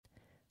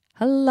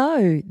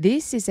Hello,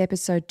 this is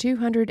episode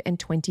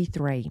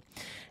 223,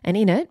 and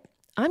in it,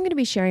 I'm going to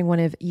be sharing one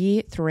of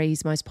Year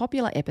 3's most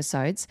popular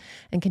episodes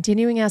and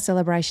continuing our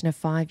celebration of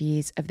 5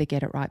 years of the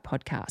Get It Right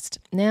podcast.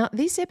 Now,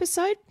 this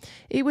episode,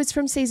 it was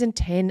from season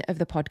 10 of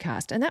the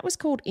podcast, and that was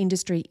called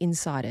Industry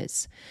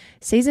Insiders.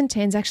 Season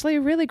 10 is actually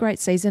a really great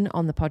season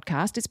on the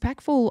podcast. It's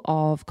packed full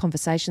of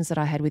conversations that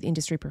I had with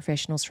industry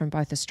professionals from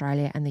both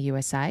Australia and the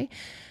USA.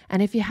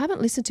 And if you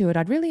haven't listened to it,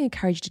 I'd really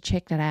encourage you to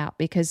check that out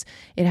because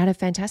it had a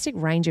fantastic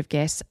range of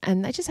guests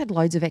and they just had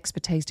loads of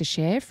expertise to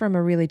share from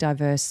a really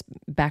diverse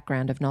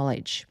background of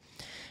knowledge.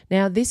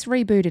 Now, this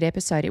rebooted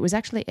episode, it was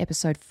actually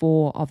episode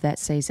 4 of that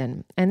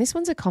season. And this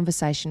one's a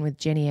conversation with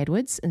Jenny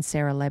Edwards and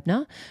Sarah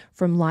Lebner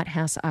from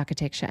Lighthouse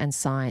Architecture and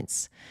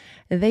Science.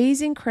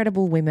 These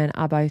incredible women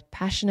are both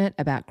passionate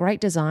about great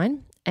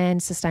design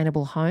and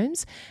sustainable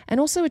homes, and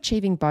also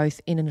achieving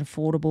both in an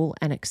affordable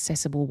and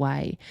accessible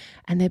way.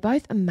 And they're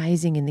both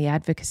amazing in the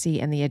advocacy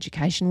and the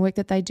education work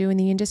that they do in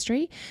the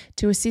industry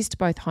to assist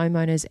both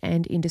homeowners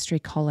and industry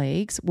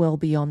colleagues well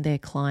beyond their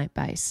client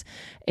base.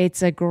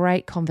 It's a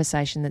great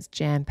conversation that's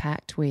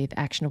jam-packed with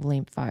actionable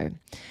info.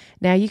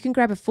 Now, you can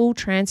grab a full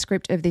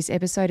transcript of this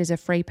episode as a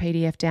free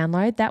PDF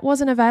download. That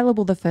wasn't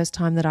available the first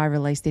time that I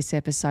released this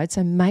episode,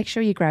 so make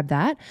sure you grab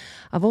that.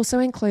 I've also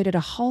included a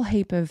whole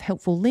heap of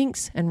helpful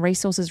links and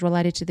resources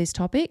related to this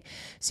topic,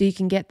 so you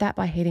can get that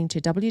by heading to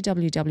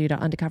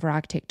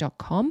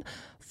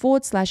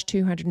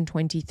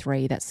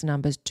www.undercoverarchitect.com/223. That's the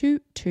numbers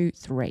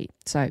 223.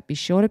 So be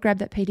sure to grab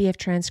that PDF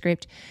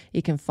transcript.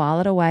 You can file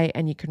it away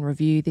and you can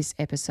review this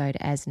episode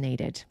as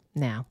needed.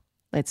 Now,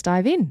 let's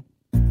dive in.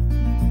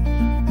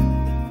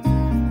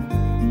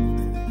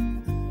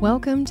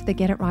 Welcome to the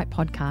Get It Right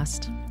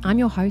podcast. I'm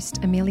your host,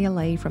 Amelia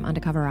Lee from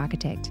Undercover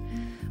Architect.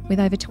 With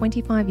over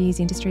 25 years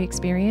industry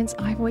experience,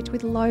 I've worked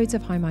with loads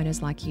of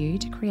homeowners like you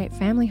to create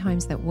family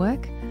homes that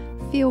work,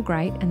 feel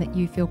great, and that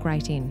you feel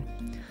great in.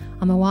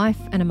 I'm a wife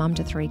and a mum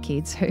to 3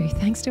 kids who,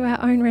 thanks to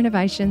our own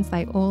renovations,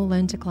 they all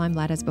learned to climb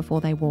ladders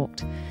before they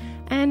walked.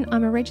 And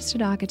I'm a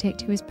registered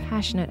architect who is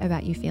passionate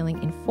about you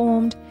feeling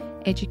informed,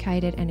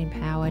 educated, and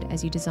empowered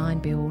as you design,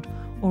 build,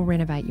 or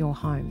renovate your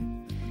home.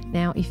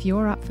 Now, if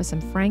you're up for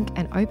some frank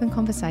and open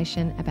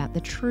conversation about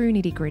the true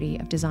nitty-gritty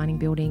of designing,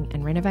 building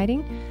and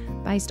renovating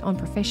based on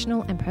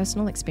professional and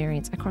personal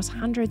experience across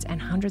hundreds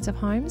and hundreds of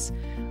homes,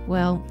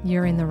 well,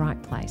 you're in the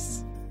right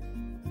place.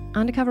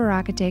 Undercover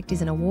Architect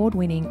is an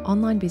award-winning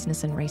online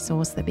business and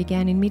resource that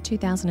began in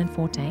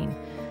mid-2014,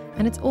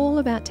 and it's all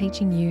about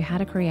teaching you how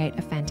to create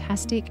a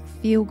fantastic,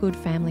 feel-good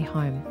family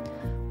home,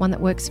 one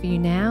that works for you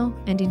now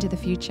and into the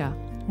future,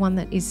 one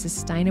that is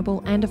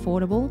sustainable and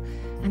affordable,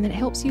 and that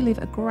helps you live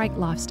a great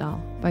lifestyle,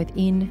 both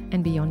in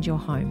and beyond your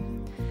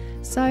home.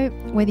 So,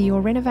 whether you're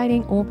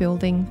renovating or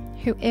building,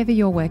 whoever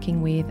you're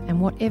working with,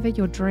 and whatever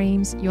your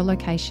dreams, your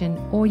location,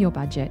 or your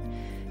budget,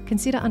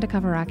 consider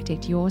Undercover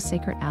Architect your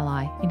secret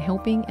ally in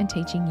helping and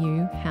teaching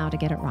you how to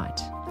get it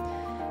right.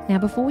 Now,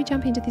 before we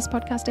jump into this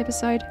podcast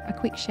episode, a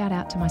quick shout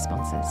out to my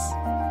sponsors.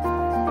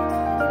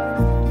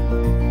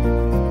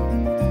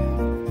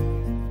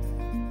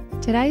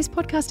 Today's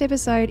podcast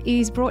episode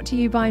is brought to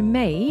you by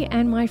me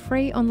and my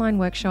free online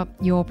workshop,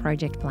 Your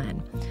Project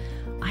Plan.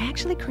 I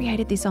actually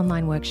created this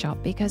online workshop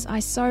because I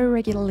so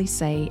regularly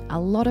see a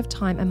lot of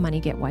time and money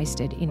get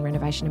wasted in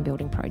renovation and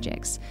building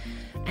projects.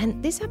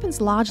 And this happens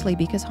largely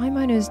because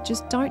homeowners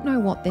just don't know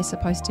what they're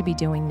supposed to be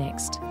doing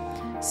next.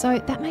 So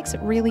that makes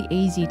it really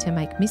easy to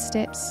make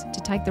missteps,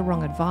 to take the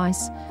wrong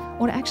advice,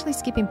 or to actually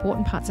skip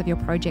important parts of your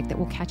project that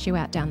will catch you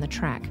out down the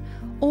track.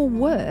 Or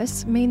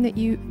worse, mean that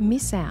you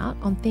miss out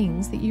on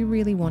things that you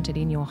really wanted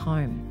in your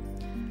home.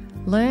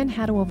 Learn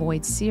how to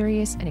avoid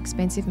serious and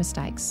expensive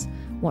mistakes,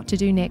 what to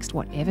do next,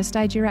 whatever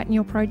stage you're at in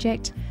your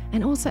project,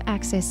 and also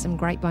access some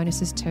great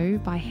bonuses too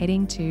by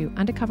heading to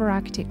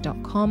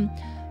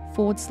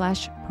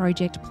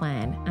undercoverarchitect.com/project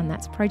plan. And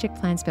that's project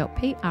plan spelled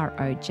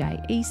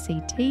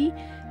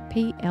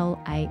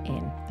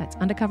PROJECTPLAN. That's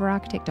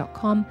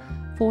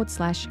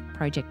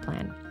undercoverarchitect.com/project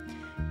plan.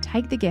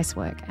 Take the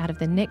guesswork out of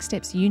the next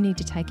steps you need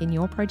to take in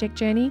your project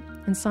journey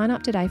and sign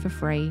up today for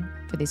free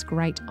for this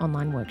great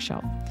online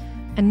workshop.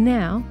 And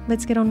now,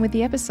 let's get on with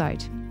the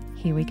episode.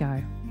 Here we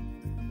go.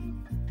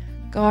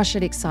 Gosh,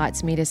 it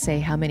excites me to see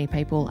how many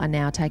people are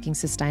now taking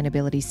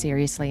sustainability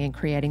seriously and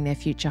creating their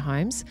future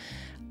homes.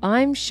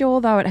 I'm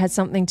sure, though, it has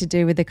something to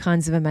do with the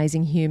kinds of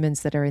amazing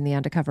humans that are in the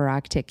Undercover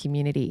Architect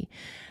community.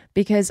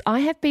 Because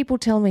I have people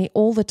tell me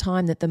all the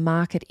time that the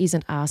market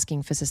isn't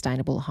asking for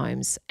sustainable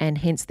homes and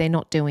hence they're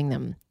not doing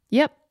them.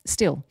 Yep,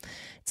 still.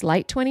 It's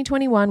late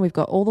 2021. We've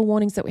got all the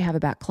warnings that we have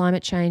about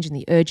climate change and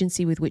the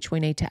urgency with which we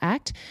need to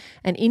act.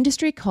 And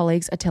industry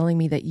colleagues are telling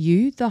me that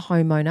you, the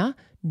homeowner,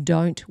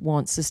 don't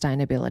want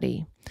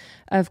sustainability.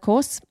 Of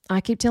course, I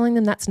keep telling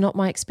them that's not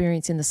my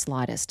experience in the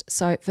slightest.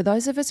 So, for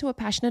those of us who are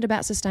passionate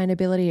about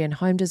sustainability and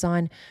home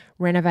design,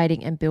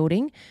 renovating and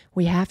building,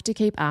 we have to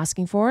keep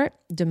asking for it,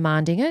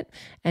 demanding it,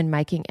 and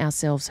making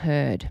ourselves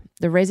heard.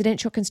 The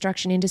residential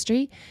construction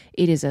industry,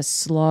 it is a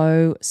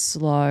slow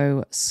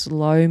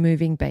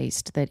moving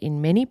beast that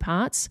in many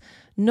parts,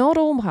 not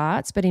all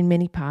parts, but in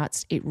many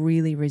parts, it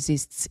really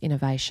resists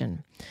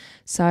innovation.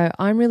 So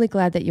I'm really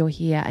glad that you're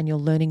here and you're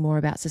learning more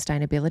about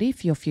sustainability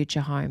for your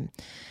future home,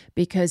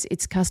 because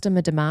it's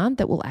customer demand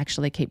that will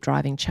actually keep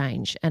driving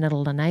change, and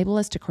it'll enable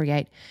us to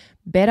create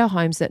better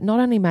homes that not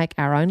only make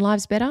our own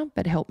lives better,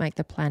 but help make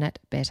the planet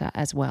better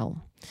as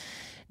well.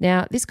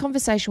 Now, this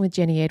conversation with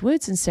Jenny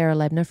Edwards and Sarah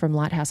Lebner from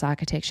Lighthouse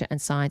Architecture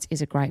and Science is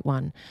a great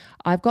one.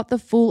 I've got the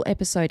full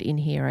episode in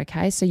here,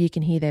 okay? So you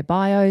can hear their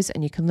bios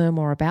and you can learn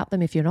more about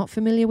them if you're not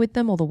familiar with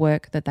them or the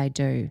work that they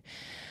do.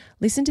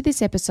 Listen to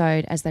this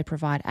episode as they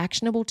provide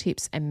actionable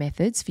tips and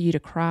methods for you to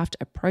craft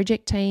a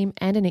project team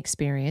and an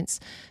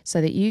experience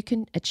so that you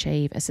can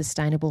achieve a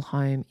sustainable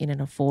home in an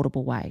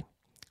affordable way.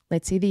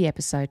 Let's hear the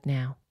episode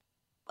now.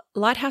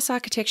 Lighthouse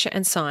Architecture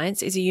and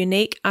Science is a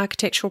unique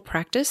architectural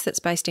practice that's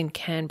based in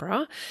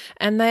Canberra,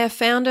 and they are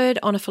founded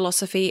on a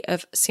philosophy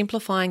of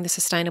simplifying the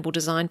sustainable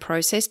design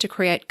process to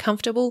create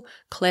comfortable,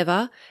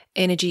 clever,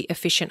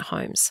 energy-efficient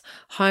homes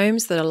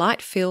that are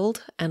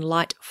light-filled and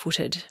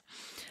light-footed.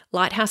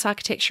 Lighthouse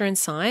Architecture and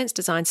Science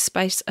designs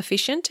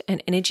space-efficient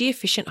and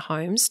energy-efficient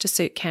homes to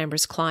suit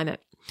Canberra's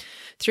climate.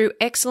 Through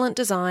excellent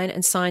design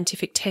and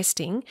scientific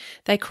testing,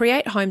 they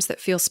create homes that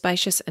feel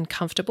spacious and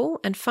comfortable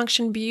and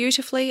function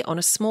beautifully on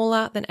a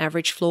smaller than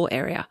average floor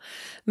area.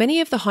 Many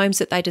of the homes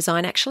that they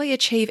design actually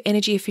achieve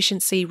energy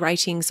efficiency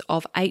ratings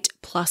of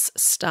 8+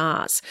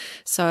 stars.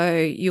 So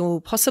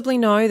you'll possibly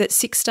know that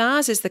 6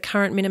 stars is the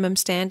current minimum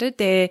standard.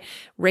 They're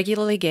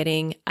regularly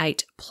getting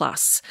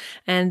 8+.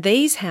 And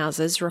these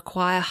houses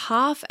require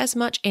half as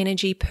much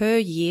energy per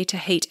year to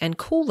heat and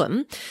cool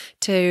them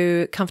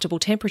to comfortable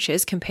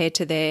temperatures compared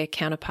to their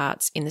counterparts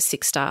in the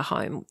 6-star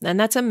home. And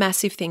that's a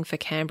massive thing for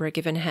Canberra,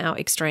 given how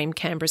extreme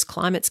Canberra's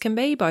climates can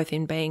be, both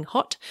in being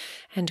hot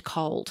and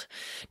cold.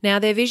 Now,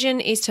 their vision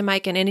is to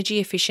make an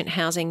energy-efficient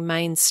housing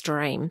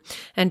mainstream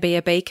and be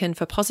a beacon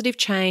for positive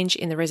change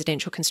in the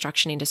residential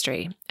construction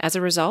industry. As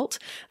a result,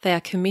 they are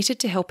committed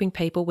to helping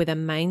people with a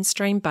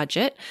mainstream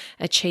budget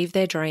achieve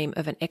their dream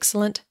of an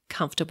excellent,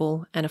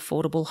 comfortable, and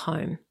affordable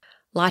home.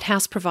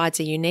 Lighthouse provides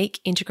a unique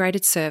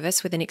integrated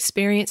service with an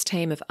experienced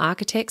team of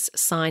architects,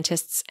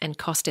 scientists, and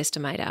cost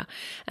estimator.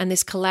 And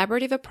this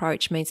collaborative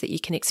approach means that you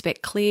can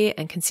expect clear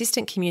and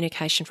consistent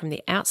communication from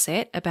the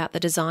outset about the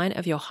design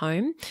of your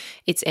home,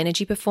 its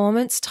energy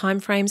performance,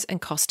 timeframes and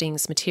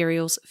costings,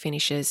 materials,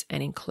 finishes,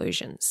 and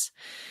inclusions.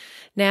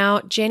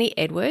 Now, Jenny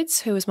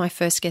Edwards, who was my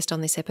first guest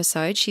on this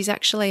episode, she's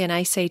actually an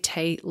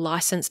ACT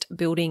licensed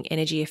building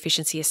energy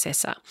efficiency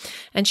assessor.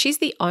 And she's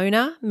the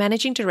owner,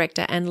 managing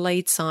director, and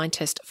lead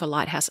scientist for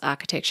Lighthouse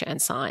Architecture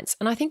and Science.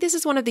 And I think this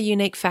is one of the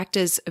unique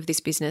factors of this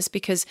business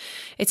because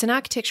it's an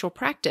architectural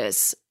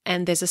practice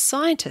and there's a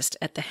scientist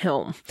at the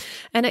helm.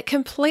 And it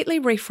completely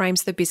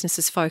reframes the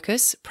business's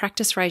focus,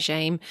 practice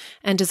regime,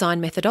 and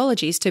design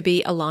methodologies to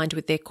be aligned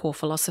with their core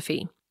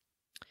philosophy.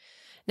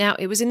 Now,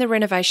 it was in the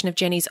renovation of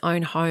Jenny's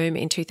own home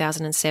in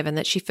 2007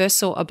 that she first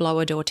saw a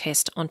blower door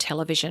test on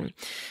television.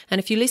 And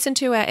if you listen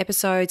to our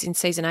episodes in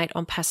Season 8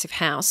 on Passive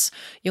House,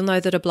 you'll know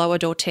that a blower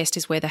door test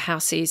is where the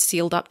house is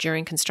sealed up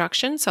during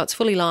construction. So it's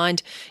fully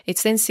lined,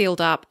 it's then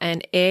sealed up,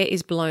 and air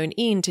is blown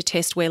in to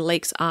test where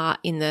leaks are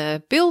in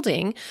the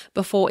building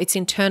before it's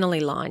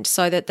internally lined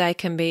so that they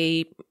can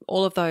be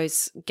all of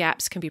those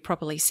gaps can be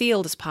properly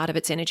sealed as part of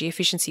its energy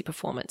efficiency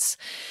performance.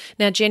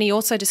 Now, Jenny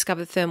also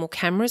discovered thermal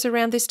cameras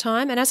around this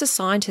time, and as a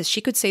scientist, she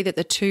could see that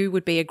the two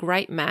would be a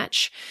great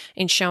match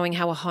in showing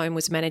how a home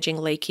was managing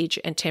leakage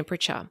and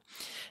temperature.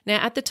 Now,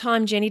 at the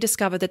time, Jenny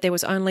discovered that there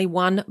was only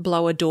one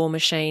blower door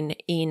machine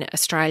in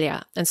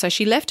Australia. And so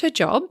she left her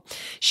job.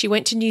 She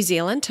went to New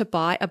Zealand to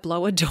buy a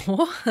blower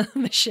door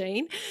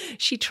machine.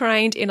 She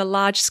trained in a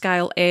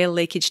large-scale air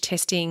leakage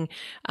testing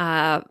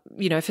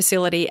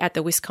facility at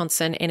the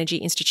Wisconsin Energy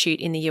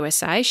Institute in the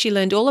USA. She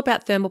learned all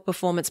about thermal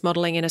performance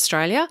modelling in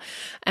Australia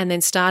and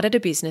then started a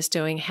business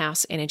doing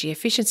house energy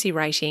efficiency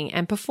rating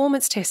and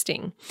performance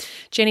testing.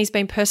 Jenny's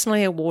been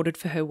personally awarded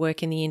for her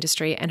work in the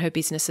industry and her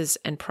businesses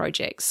and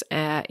projects,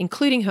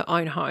 including her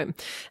own home.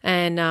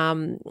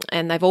 And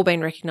they've all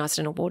been recognised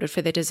and awarded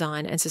for their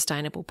design and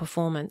sustainable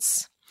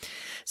performance.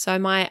 So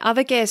my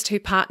other guest who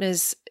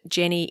partners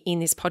Jenny in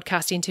this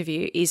podcast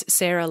interview is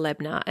Sarah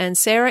Lebner. And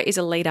Sarah is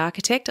a lead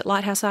architect at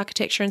Lighthouse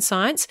Architecture and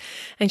Science,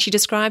 and she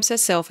describes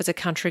herself as a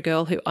country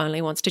girl who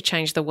only wants to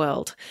change the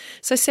world.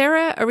 So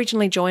Sarah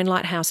originally joined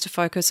Lighthouse to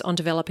focus on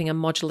developing a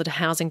modular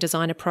housing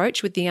design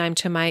approach with the aim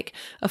to make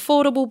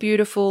affordable,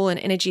 beautiful and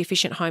energy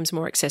efficient homes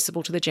more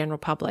accessible to the general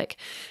public.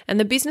 And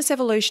the business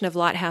evolution of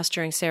Lighthouse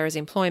during Sarah's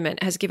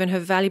employment has given her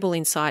valuable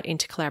insight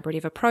into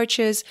collaborative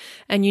approaches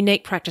and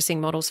unique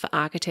practicing models for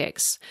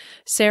architects.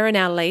 Sarah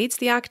now leads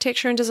the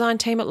architecture and design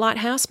team at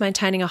Lighthouse,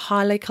 maintaining a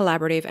highly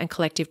collaborative and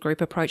collective group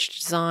approach to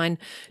design,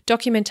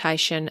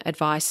 documentation,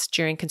 advice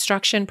during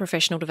construction,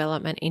 professional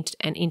development,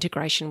 and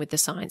integration with the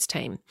science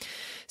team.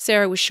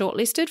 Sarah was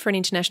shortlisted for an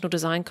international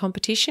design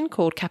competition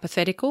called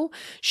Capathetical.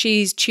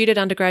 She's tutored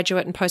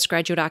undergraduate and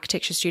postgraduate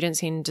architecture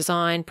students in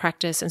design,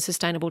 practice, and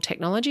sustainable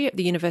technology at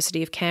the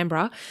University of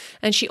Canberra,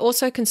 and she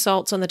also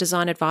consults on the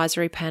design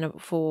advisory panel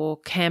for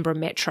Canberra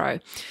Metro,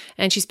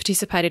 and she's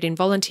participated in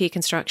volunteer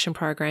construction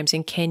programs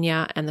in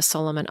Kenya and the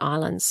Solomon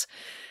Islands.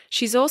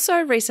 She's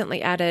also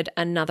recently added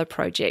another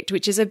project,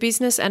 which is a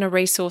business and a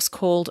resource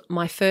called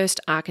My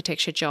First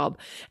Architecture Job.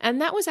 And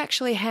that was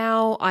actually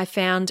how I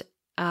found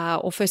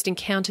or first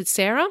encountered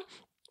Sarah,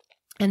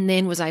 and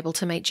then was able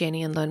to meet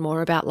Jenny and learn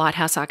more about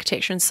Lighthouse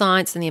Architecture and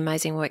Science and the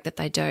amazing work that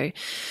they do.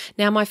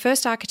 Now, My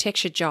First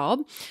Architecture Job,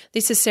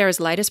 this is Sarah's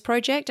latest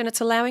project, and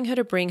it's allowing her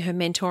to bring her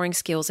mentoring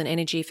skills and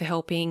energy for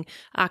helping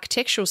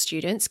architectural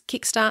students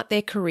kickstart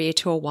their career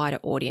to a wider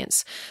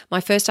audience.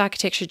 My First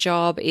Architecture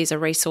Job is a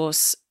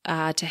resource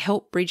to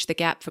help bridge the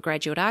gap for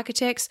graduate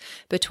architects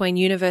between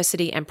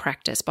university and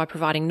practice by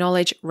providing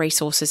knowledge,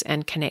 resources,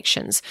 and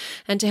connections,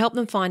 and to help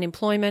them find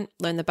employment,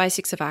 learn the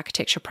basics of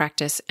architecture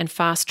practice, and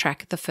fast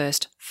track the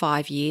first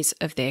 5 years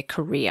of their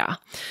career.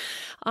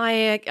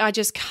 I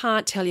just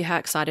can't tell you how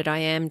excited I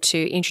am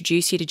to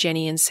introduce you to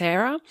Jenny and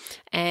Sarah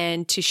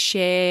and to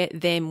share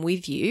them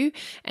with you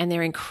and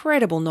their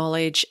incredible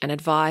knowledge and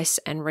advice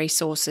and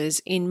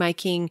resources in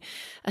making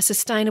a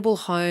sustainable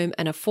home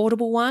an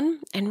affordable one,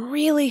 and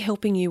really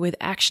helping you with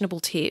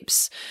actionable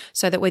tips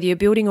so that whether you're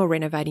building or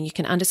renovating, you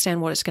can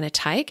understand what it's going to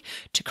take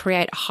to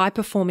create a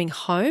high-performing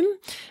home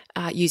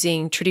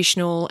using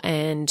traditional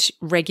and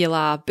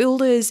regular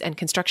builders and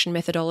construction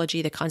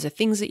methodology, the kinds of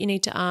things that you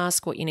need to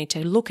ask, what you need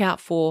to look out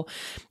for,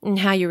 and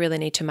how you really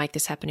need to make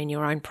this happen in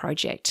your own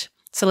project.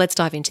 So let's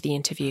dive into the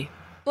interview.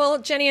 Well,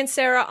 Jenny and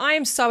Sarah, I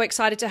am so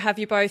excited to have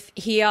you both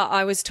here.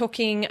 I was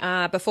talking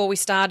before we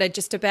started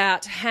just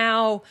about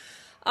how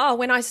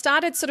when I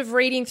started sort of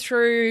reading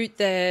through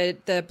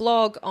the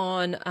blog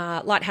on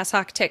Lighthouse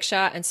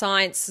Architecture and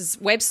Science's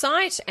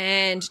website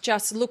and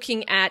just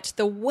looking at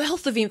the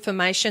wealth of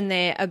information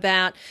there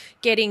about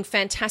getting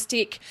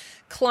fantastic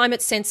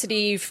climate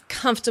sensitive,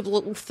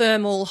 comfortable,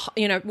 thermal,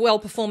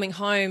 well-performing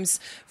homes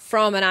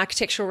from an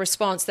architectural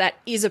response that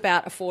is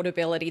about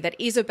affordability, that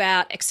is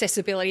about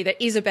accessibility, that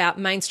is about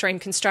mainstream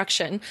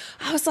construction.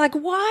 I was like,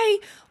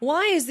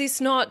 why is this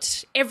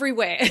not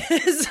everywhere?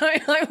 So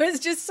I was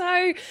just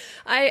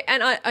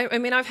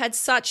I've had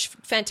such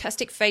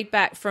fantastic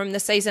feedback from the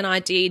season I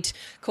did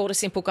called A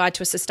Simple Guide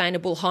to a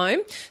Sustainable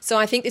Home. So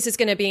I think this is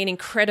going to be an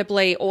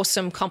incredibly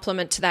awesome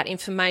complement to that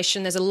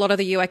information. There's a lot of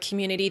the UA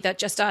community that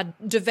just are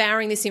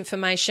devouring this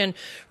information,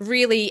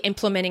 really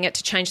implementing it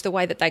to change the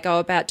way that they go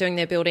about doing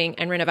their building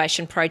and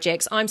renovation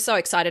projects. I'm so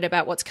excited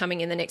about what's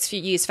coming in the next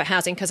few years for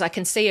housing because I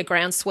can see a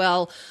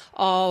groundswell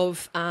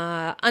of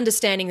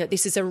understanding that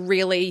this is a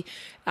really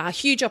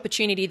huge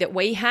opportunity that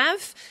we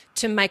have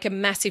to make a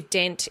massive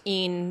dent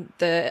in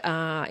the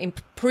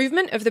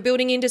improvement of the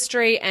building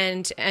industry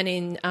and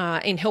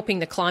in helping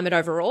the climate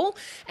overall.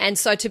 And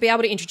so to be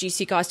able to introduce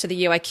you guys to the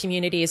UA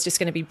community is just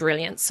going to be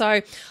brilliant.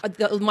 So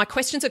my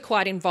questions are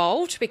quite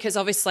involved because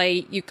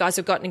obviously you guys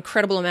have got an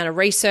incredible amount of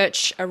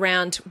research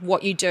around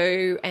what you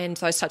do and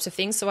those types of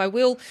things. So I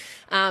will,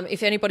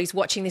 if anybody's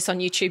watching this on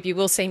YouTube, you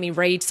will see me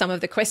read some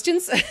of the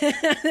questions.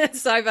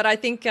 But I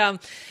think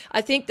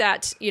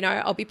that,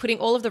 I'll be putting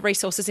all of the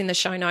resources in the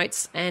show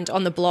notes and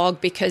on the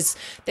blog because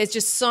there's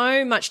just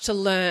so much to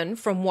learn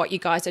from what you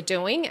guys are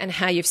doing and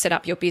how you've set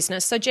up your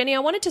business. So Jenny, I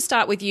wanted to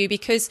start with you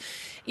because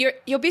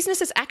your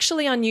business is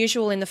actually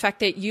unusual in the fact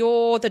that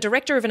you're the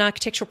director of an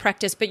architectural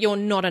practice, but you're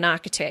not an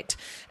architect.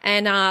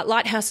 And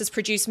Lighthouse has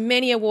produced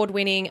many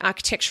award-winning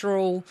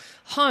architectural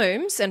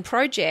homes and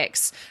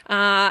projects,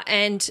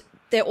 and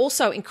they're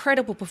also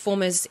incredible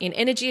performers in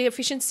energy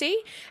efficiency,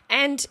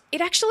 and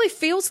it actually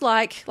feels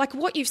like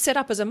what you've set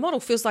up as a model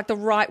feels like the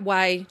right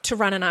way to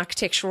run an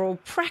architectural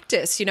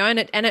practice,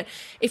 and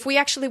if we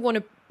actually want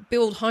to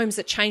build homes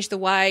that change the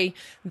way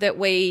that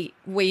we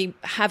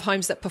have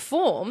homes that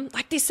perform,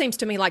 like this seems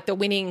to me like the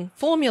winning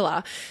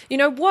formula.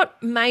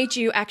 What made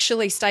you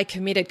actually stay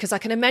committed? Because I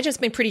can imagine it's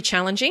been pretty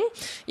challenging.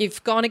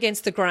 You've gone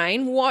against the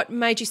grain. What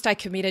made you stay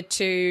committed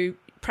to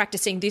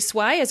practicing this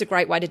way as a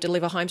great way to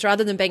deliver homes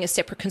rather than being a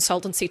separate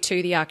consultancy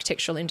to the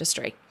architectural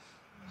industry?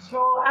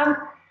 Sure.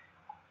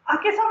 I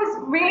guess I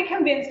was really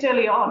convinced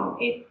early on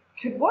it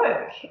could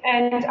work.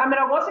 And I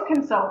was a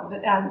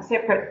consultant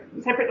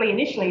separately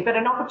initially, but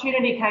an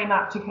opportunity came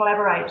up to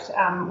collaborate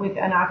with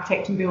an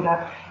architect and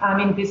builder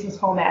in business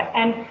format.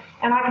 And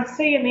I could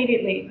see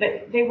immediately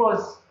that there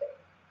was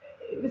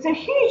a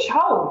huge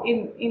hole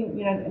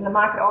in the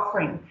market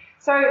offering.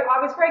 So I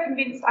was very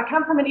convinced. I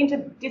come from an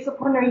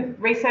interdisciplinary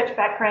research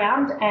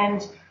background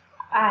and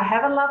I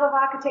have a love of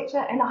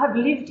architecture, and I've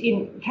lived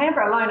in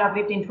Canberra alone. I've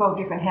lived in 12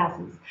 different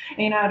houses,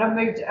 and I've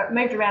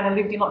moved around and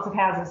lived in lots of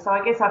houses. So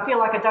I guess I feel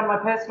like I've done my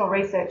personal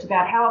research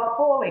about how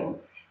appalling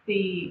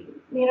the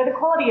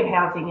quality of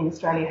housing in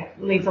Australia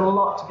leaves a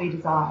lot to be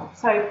desired.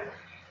 So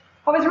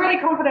I was really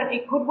confident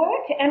it could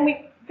work, and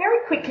we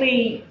very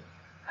quickly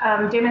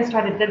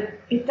demonstrated that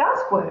it does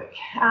work.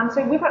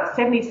 So we've got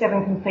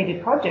 77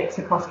 completed projects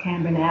across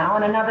Canberra now,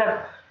 and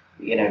another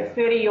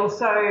 30 or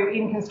so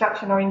in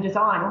construction or in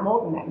design, or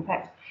more than that, in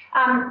fact.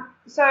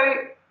 So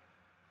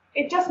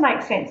it just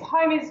makes sense.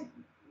 Home is,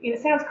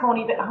 it sounds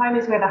corny, but home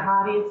is where the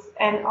heart is,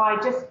 and I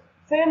just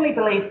firmly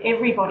believe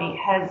everybody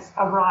has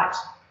a right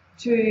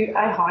to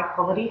a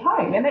high-quality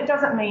home. And that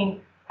doesn't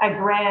mean a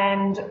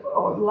grand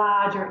or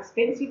large or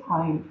expensive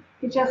home.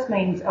 It just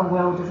means a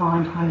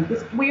well-designed home.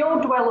 Because we all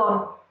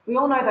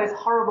know those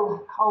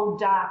horrible, cold,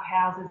 dark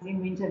houses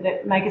in winter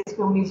that make us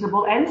feel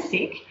miserable and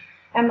sick,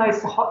 and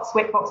those hot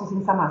sweat boxes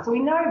in summer. So we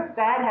know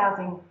bad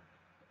housing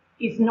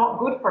is not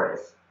good for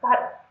us,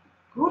 but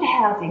good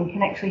housing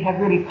can actually have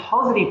really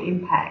positive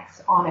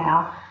impacts on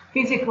our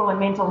physical and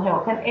mental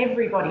health, and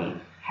everybody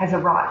has a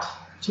right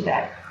to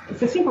that.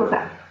 It's as simple as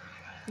that.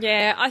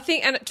 Yeah, I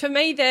think, and to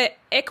me, the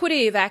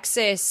equity of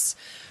access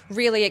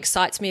really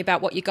excites me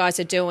about what you guys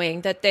are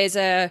doing, that there's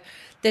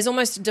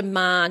almost a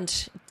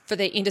demand for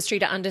the industry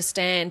to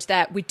understand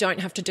that we don't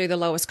have to do the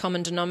lowest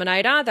common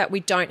denominator, that we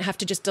don't have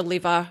to just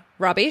deliver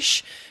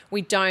rubbish.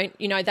 We don't,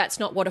 that's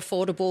not what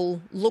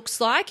affordable looks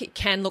like. It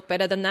can look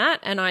better than that.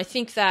 And I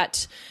think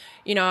that,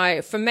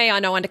 for me, I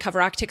know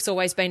Undercover Architect's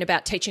always been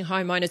about teaching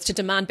homeowners to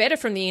demand better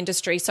from the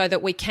industry so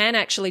that we can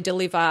actually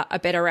deliver a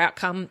better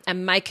outcome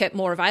and make it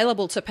more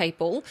available to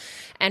people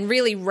and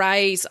really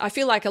raise. I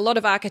feel like a lot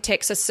of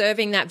architects are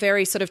serving that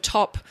very sort of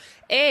top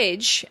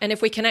edge, and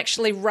if we can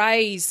actually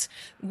raise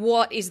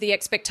what is the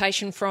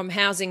expectation from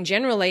housing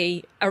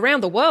generally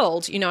around the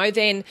world,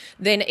 then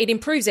it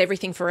improves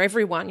everything for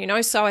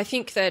everyone, So I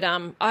think that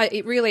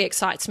it really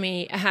excites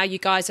me how you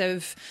guys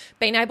have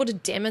been able to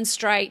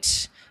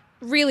demonstrate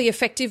really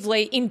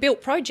effectively in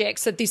built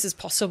projects that this is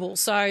possible.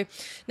 So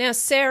now,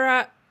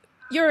 Sarah,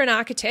 you're an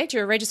architect,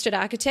 you're a registered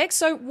architect.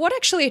 So what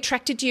actually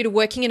attracted you to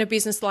working in a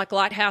business like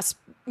Lighthouse,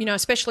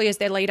 especially as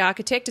their lead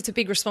architect? It's a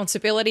big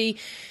responsibility.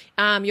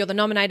 You're the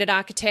nominated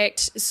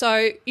architect.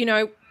 So,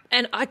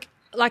 and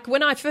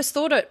when I first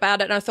thought about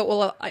it, I thought,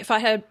 well, if I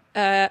had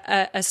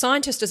a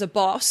scientist as a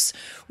boss,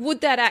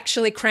 would that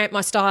actually cramp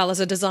my style as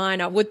a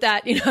designer? Would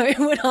that,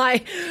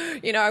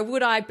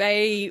 would I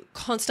be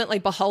constantly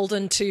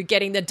beholden to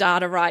getting the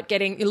data right,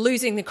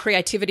 losing the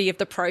creativity of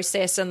the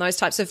process and those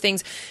types of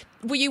things?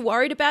 Were you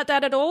worried about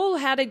that at all?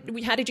 How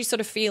did you sort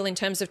of feel in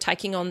terms of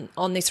taking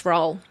on this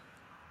role?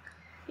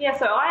 Yeah,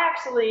 so I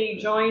actually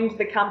joined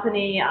the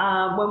company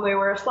when we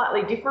were a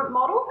slightly different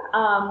model,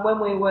 when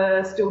we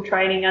were still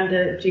trading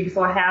under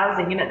Jigsaw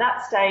Housing. And at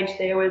that stage,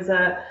 there was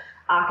a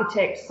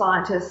architect,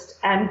 scientist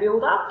and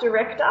builder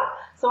director.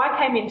 So I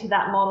came into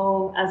that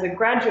model as a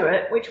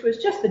graduate, which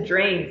was just the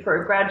dream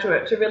for a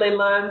graduate, to really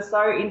learn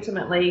so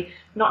intimately,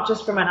 not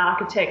just from an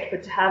architect,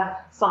 but to have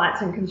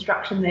science and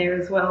construction there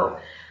as well.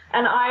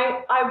 And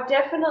I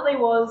definitely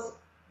was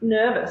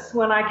nervous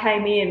when I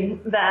came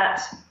in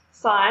that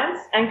science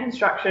and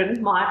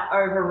construction might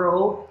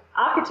overrule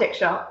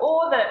architecture,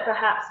 or that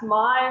perhaps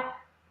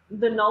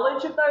the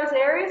knowledge of those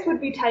areas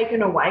would be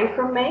taken away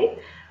from me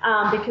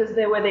because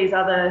there were these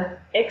other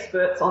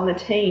experts on the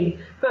team.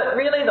 But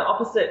really the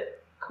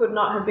opposite could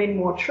not have been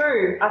more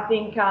true. I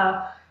think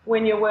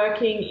when you're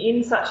working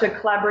in such a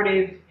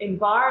collaborative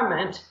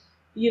environment,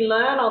 you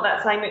learn all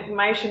that same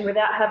information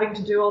without having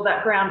to do all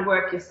that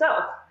groundwork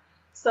yourself.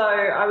 So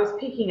I was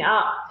picking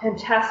up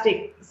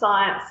fantastic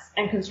science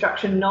and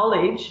construction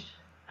knowledge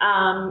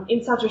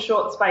in such a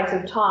short space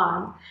of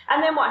time.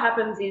 And then what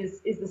happens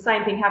is the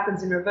same thing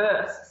happens in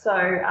reverse. So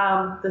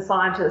the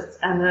scientists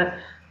and the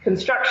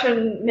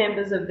construction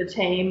members of the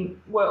team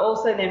were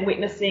also then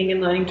witnessing and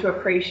learning to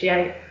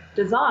appreciate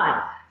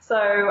design.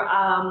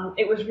 So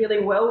it was really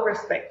well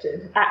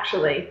respected,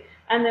 actually.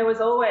 And there was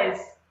always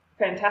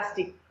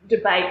fantastic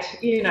debate,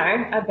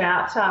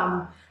 about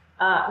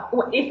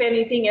if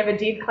anything ever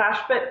did clash.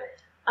 But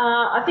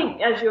I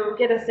think, as you'll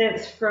get a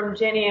sense from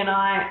Jenny and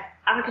I,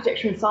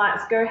 architecture and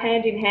science go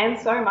hand in hand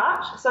so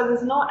much. So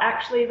there's not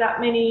actually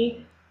that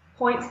many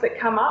points that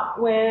come up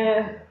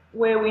where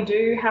we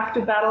do have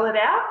to battle it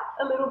out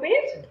a little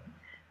bit.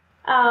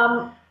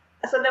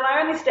 So then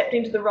I only stepped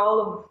into the role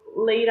of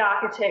lead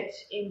architect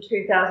in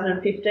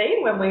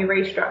 2015 when we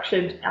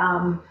restructured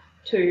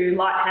to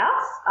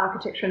Lighthouse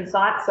Architecture and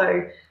Science.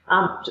 So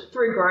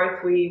through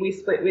growth, we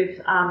split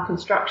with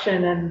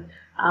construction,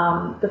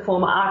 and the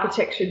former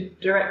architecture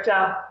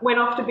director went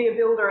off to be a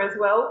builder as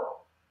well.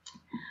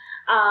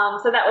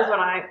 So that was when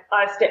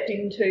I stepped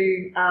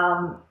into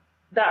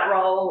that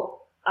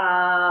role,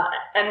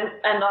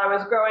 and I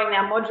was growing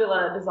our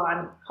modular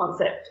design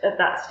concept at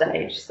that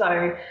stage.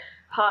 So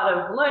part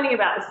of learning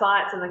about the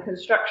science and the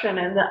construction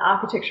and the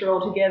architecture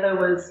altogether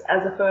was,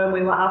 as a firm,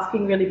 we were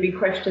asking really big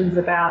questions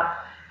about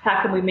how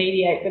can we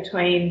mediate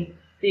between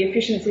the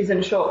efficiencies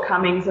and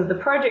shortcomings of the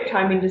project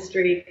home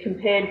industry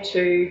compared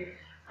to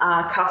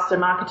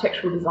custom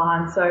architectural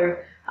design. So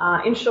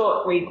in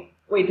short,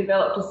 we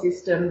developed a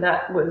system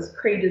that was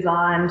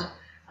pre-designed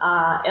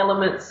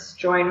elements,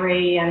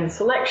 joinery and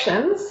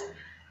selections,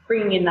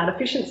 bringing in that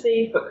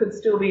efficiency, but could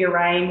still be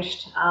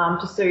arranged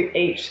to suit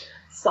each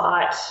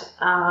site,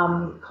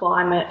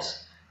 climate,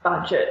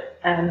 budget,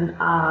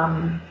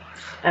 and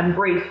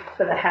brief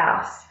for the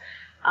house.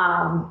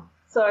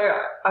 So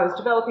I was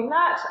developing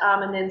that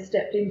and then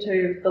stepped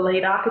into the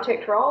lead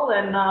architect role,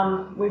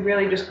 and we've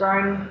really just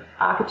grown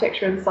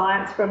architecture and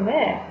science from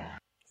there.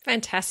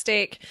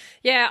 Fantastic.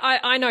 Yeah,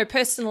 I know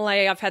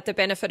personally I've had the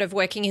benefit of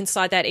working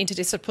inside that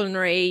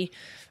interdisciplinary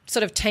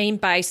sort of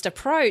team-based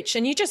approach,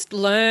 and you just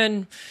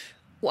learn.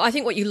 Well, I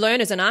think what you learn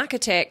as an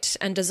architect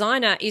and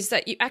designer is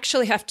that you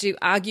actually have to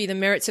argue the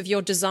merits of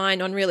your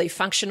design on really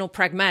functional,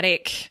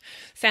 pragmatic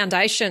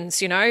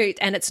foundations,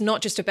 and it's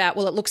not just about,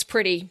 well, it looks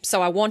pretty,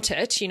 so I want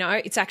it,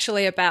 it's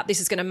actually about this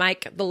is going to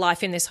make the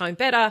life in this home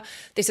better.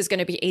 This is going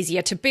to be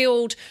easier to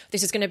build.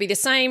 This is going to be the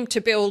same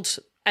to build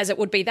as it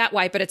would be that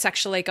way, but it's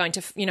actually going to,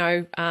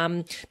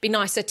 be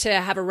nicer to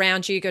have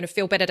around you, going to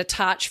feel better to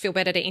touch, feel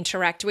better to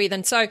interact with.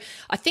 And so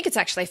I think it's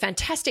actually a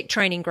fantastic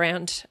training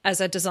ground as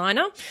a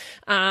designer,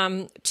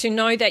 to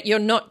know that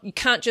you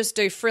can't just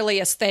do frilly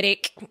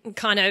aesthetic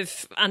kind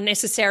of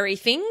unnecessary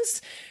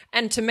things.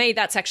 And to me,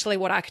 that's actually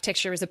what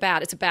architecture is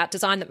about. It's about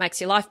design that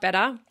makes your life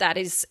better, that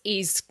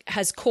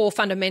has core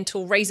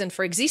fundamental reason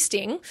for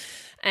existing,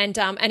 and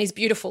is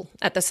beautiful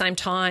at the same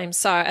time.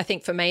 So I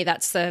think for me,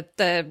 that's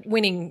the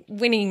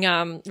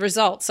winning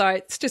result. So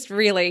it's just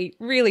really,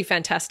 really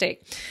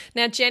fantastic.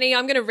 Now, Jenny,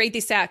 I'm going to read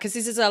this out because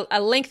this is a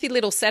lengthy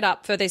little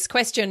setup for this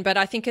question, but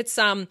I think it's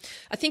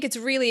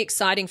really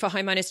exciting for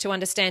homeowners to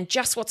understand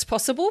just what's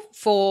possible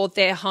for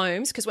their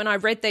homes. Because when I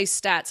read these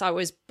stats, I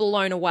was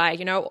blown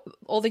away.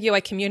 All the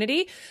UA community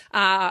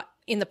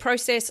in the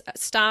process,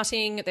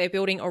 starting their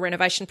building or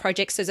renovation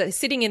projects. So they're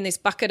sitting in this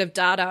bucket of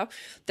data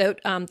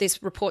that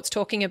this report's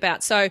talking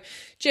about. So,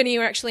 Jenny, you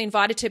were actually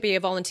invited to be a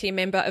volunteer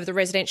member of the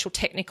Residential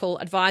Technical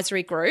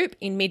Advisory Group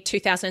in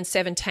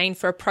mid-2017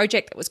 for a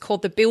project that was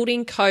called the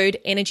Building Code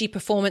Energy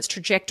Performance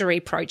Trajectory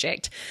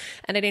Project.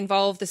 And it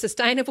involved it's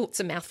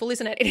a mouthful,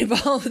 isn't it? It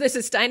involved the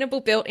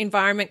Sustainable Built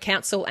Environment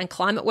Council and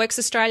Climate Works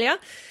Australia.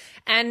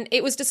 And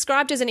it was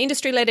described as an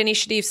industry-led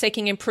initiative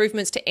seeking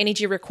improvements to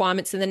energy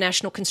requirements in the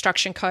National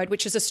Construction Code,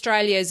 which is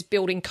Australia's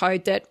building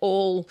code that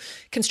all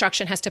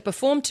construction has to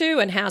perform to,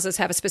 and houses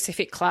have a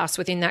specific class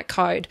within that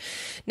code.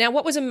 Now,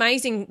 what was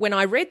amazing when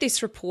I read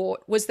this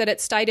report was that it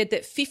stated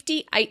that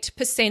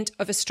 58%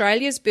 of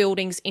Australia's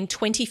buildings in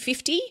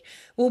 2050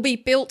 will be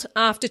built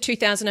after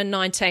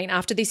 2019,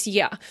 after this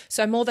year.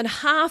 So more than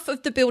half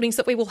of the buildings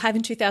that we will have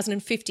in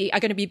 2050 are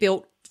going to be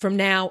built from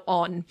now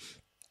on,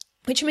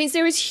 which means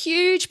there is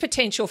huge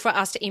potential for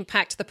us to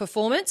impact the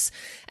performance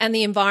and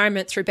the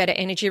environment through better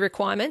energy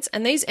requirements.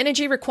 And these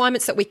energy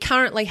requirements that we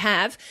currently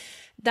have,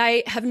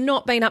 they have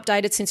not been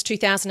updated since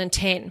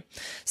 2010.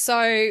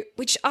 So,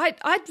 which I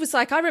was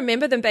like, I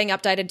remember them being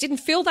updated. Didn't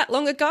feel that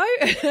long ago,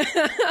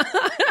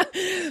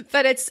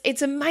 but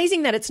it's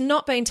amazing that it's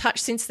not been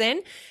touched since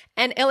then.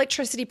 And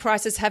electricity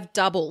prices have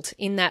doubled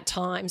in that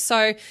time.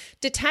 So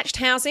detached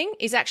housing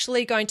is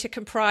actually going to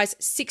comprise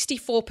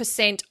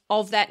 64%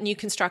 of that new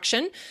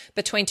construction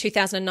between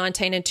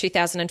 2019 and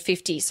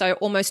 2050. So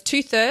almost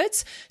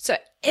 2/3. So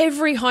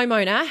every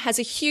homeowner has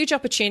a huge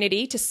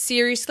opportunity to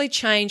seriously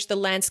change the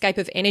landscape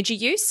of energy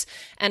use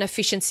and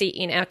efficiency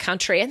in our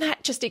country. And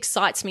that just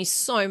excites me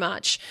so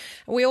much.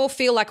 We all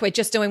feel like we're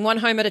just doing one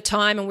home at a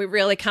time and we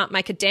really can't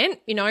make a dent,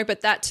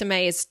 but that to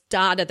me is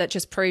data that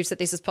just proves that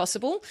this is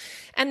possible.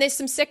 And there's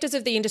some sectors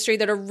of the industry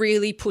that are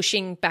really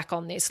pushing back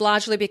on this,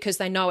 largely because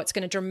they know it's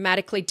going to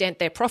dramatically dent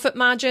their profit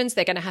margins.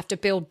 They're going to have to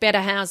build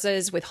better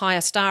houses with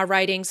higher star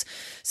ratings.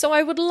 So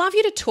I would love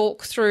you to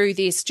talk through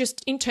this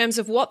just in terms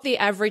of what the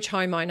average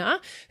homeowner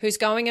who's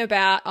going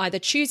about either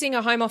choosing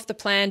a home off the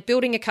plan,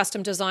 building a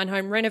custom design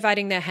home,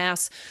 renovating their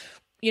house,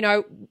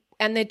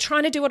 and they're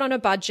trying to do it on a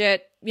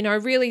budget,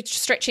 really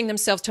stretching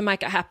themselves to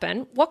make it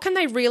happen. What can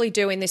they really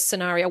do in this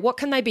scenario? What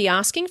can they be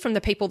asking from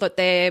the people that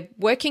they're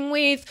working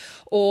with?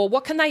 Or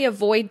what can they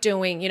avoid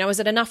doing? Is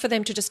it enough for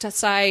them to just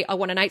say, I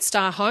want an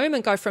 8-star home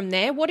and go from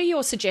there? What are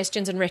your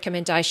suggestions and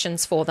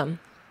recommendations for them?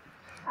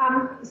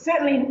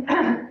 Certainly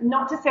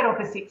not to settle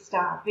for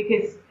 6-star,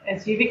 because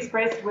as you've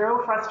expressed, we're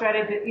all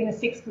frustrated that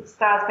 6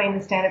 stars been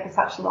the standard for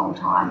such a long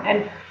time.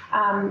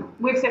 And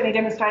we've certainly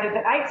demonstrated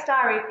that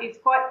 8-star is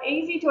quite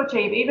easy to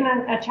achieve, even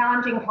in a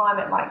challenging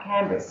climate like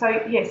Canberra. So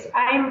yes,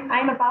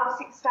 aim above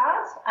 6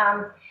 stars.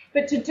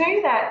 But to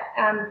do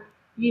that,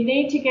 you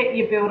need to get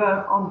your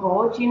builder on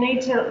board. You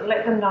need to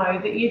let them know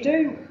that you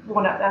do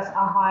want a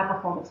higher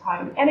performance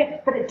home.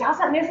 But it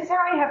doesn't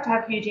necessarily have to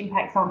have huge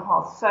impacts on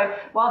costs. So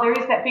while there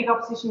is that big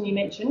opposition you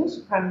mentioned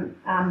from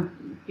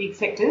big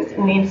sectors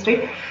in the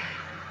industry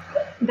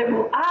that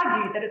will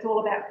argue that it's all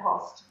about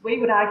cost, we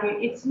would argue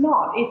it's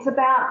not. It's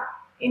about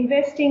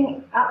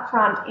investing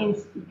upfront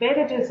in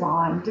better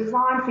design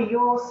for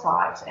your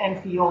site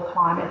and for your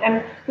climate.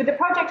 And with the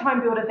project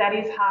home builder, that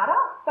is harder,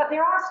 but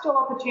there are still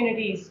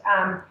opportunities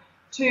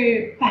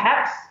to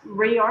perhaps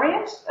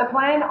reorient a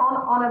plan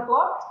on a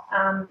block,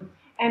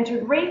 and to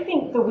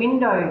rethink the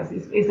windows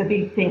is a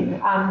big thing.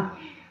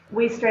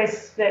 We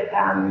stress that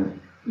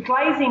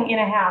glazing in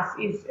a house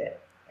is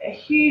a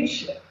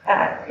huge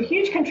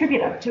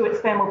contributor to its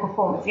thermal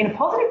performance in a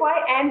positive way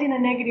and in a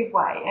negative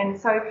way. And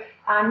so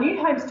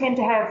new homes tend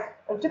to have,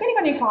 depending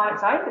on your climate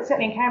zone, but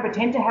certainly in Canberra,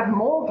 tend to have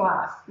more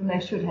glass than they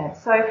should have.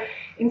 So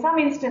in some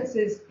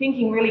instances,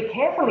 thinking really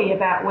carefully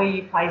about where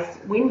you place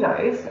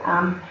windows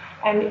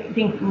and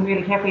thinking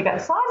really carefully about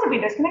the size of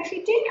windows can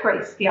actually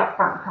decrease the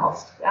upfront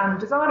cost.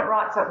 Design it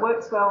right so it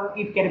works well.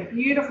 You get a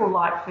beautiful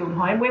light-filled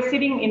home. We're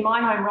sitting in my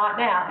home right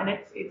now, and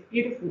it's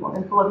beautiful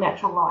and full of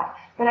natural light.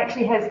 That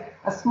actually has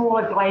a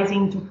smaller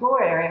glazing to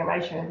floor area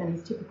ratio than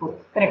is typical.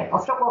 But anyway,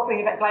 I'll stop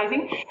waffling about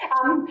glazing.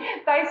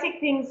 Basic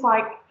things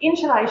like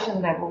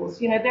insulation levels.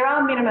 There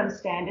are minimum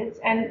standards,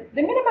 and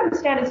the minimum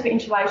standards for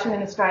insulation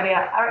in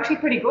Australia are actually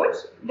pretty good.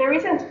 There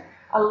isn't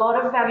a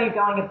lot of value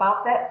going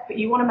above that, but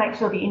you want to make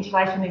sure the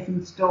insulation is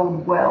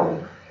installed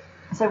well.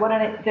 So one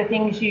of the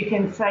things you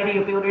can say to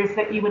your builder is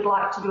that you would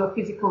like to do a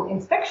physical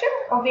inspection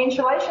of the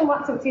insulation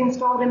once it's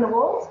installed in the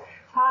walls.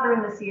 It's harder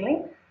in the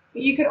ceiling.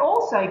 But you could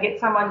also get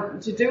someone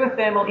to do a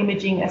thermal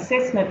imaging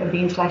assessment of the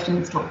insulation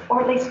installed,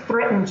 or at least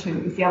threaten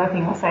to, is the other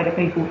thing I say to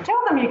people.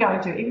 Tell them you're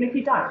going to, even if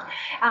you don't.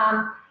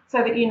 So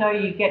that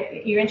you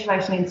get your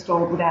insulation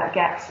installed without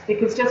gaps,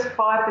 because just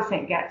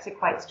 5% gaps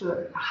equates to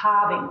a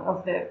halving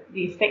of the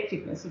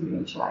effectiveness of your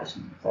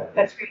insulation. So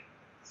that's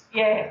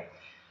really,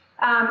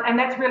 and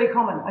that's really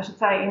common, I should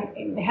say,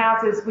 in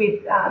houses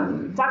with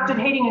ducted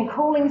heating and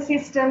cooling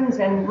systems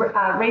and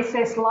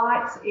recessed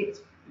lights. It's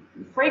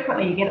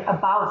frequently you get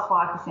above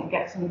 5%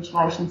 gaps in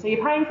insulation. So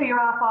you're paying for your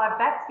R5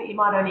 bats, but you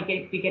might only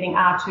be getting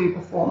R2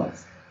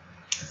 performance.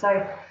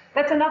 So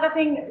that's another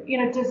thing,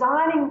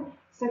 designing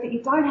so that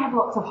you don't have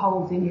lots of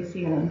holes in your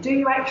ceiling. Do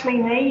you actually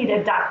need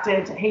a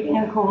ducted heating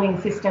and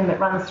cooling system that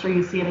runs through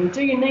your ceiling?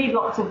 Do you need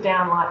lots of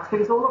downlights?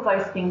 Because all of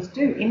those things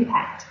do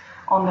impact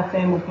on the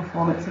thermal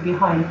performance of your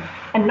home.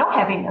 And not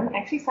having them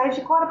actually saves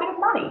you quite a bit of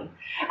money.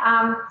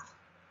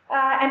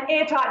 And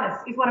air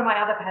tightness is one of my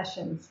other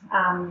passions.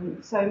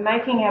 So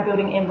making our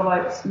building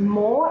envelopes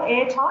more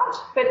airtight,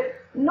 but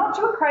not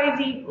to a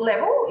crazy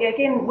level.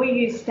 Again, we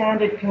use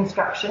standard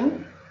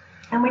construction.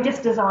 And we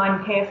just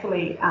design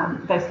carefully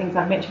those things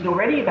I've mentioned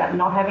already about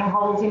not having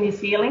holes in your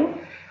ceiling.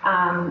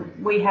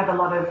 We have a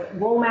lot of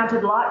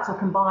wall-mounted lights or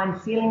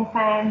combined ceiling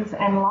fans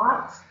and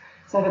lights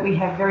so that we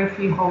have very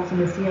few holes in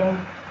the ceiling.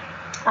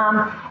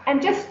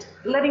 And just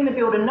letting the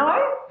builder know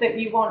that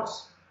you want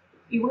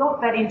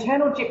that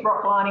internal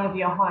gyprock lining of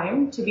your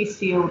home to be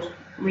sealed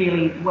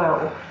really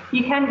well.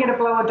 You can get a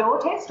blower door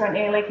test or an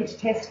air leakage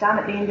test done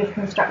at the end of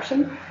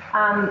construction,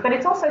 but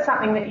it's also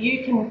something that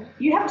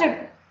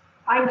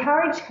I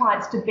encourage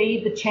clients to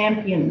be the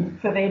champion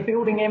for their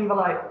building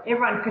envelope.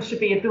 Everyone should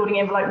be a building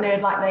envelope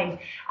nerd like me.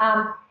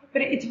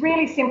 But it's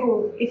really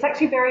simple. It's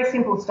actually very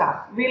simple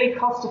stuff, really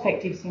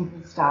cost-effective,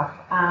 simple stuff.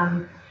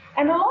 And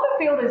a lot of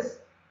builders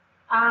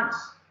aren't...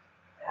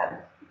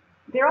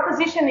 their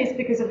opposition is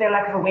because of their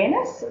lack of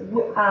awareness.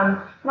 When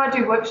I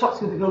do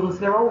workshops with the builders,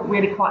 they're all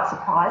really quite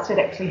surprised at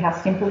actually how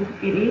simple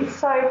it is.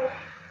 So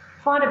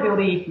find a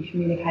builder you can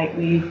communicate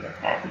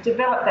with,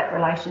 develop that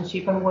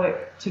relationship and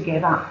work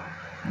together.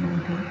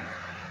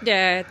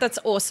 Yeah, that's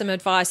awesome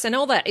advice. And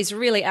all that is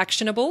really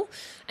actionable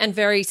and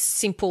very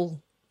simple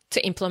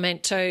to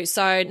implement too.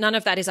 So none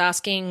of that is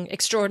asking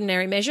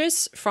extraordinary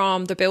measures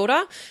from the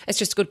builder. It's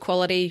just good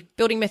quality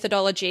building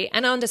methodology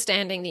and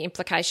understanding the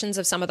implications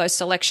of some of those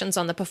selections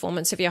on the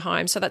performance of your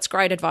home. So that's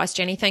great advice,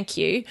 Jenny. Thank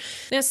you.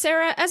 Now,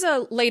 Sarah, as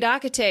a lead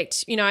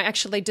architect,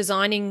 actually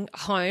designing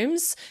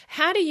homes,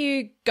 how do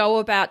you go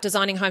about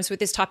designing homes with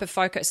this type of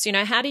focus?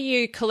 How do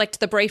you collect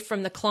the brief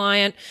from the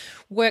client,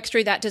 work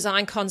through that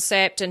design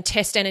concept and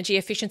test energy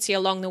efficiency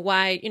along the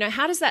way?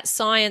 How does that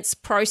science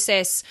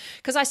process?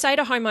 Because I say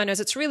to homeowners,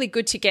 it's really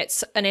good to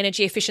get an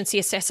energy efficiency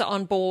assessor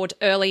on board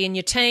early in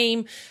your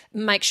team,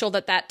 make sure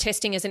that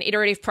testing is an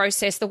iterative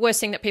process. The worst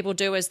thing that people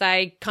do is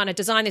they kind of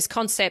design this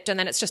concept and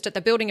then it's just at the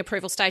building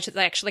approval stage that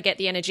they actually get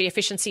the energy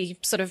efficiency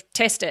sort of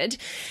tested.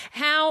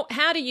 How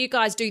do you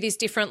guys do this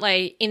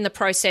differently in the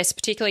process,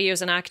 particularly you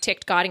as an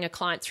architect guiding a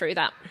client through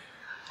that?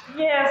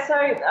 Yeah, so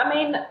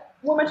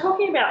when we're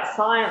talking about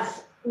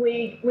science,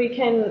 we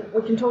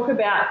can talk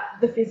about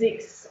the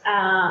physics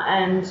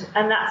and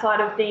that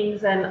side of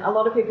things, and a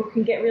lot of people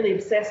can get really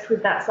obsessed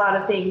with that side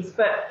of things.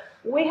 But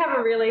we have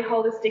a really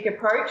holistic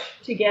approach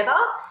together,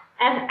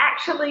 and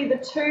actually the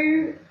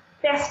two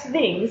best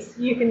things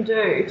you can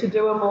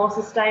do a more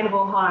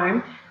sustainable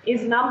home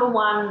is, number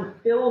one,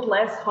 build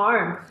less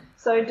home.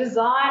 So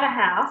design a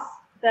house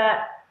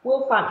that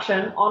will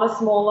function on a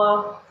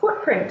smaller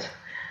footprint.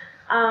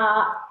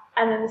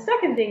 And then the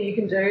second thing you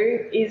can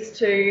do is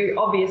to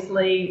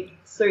obviously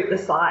suit the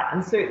site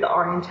and suit the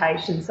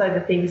orientation. So the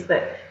things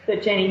that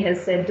Jenny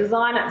has said,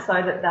 design it so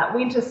that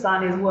winter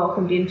sun is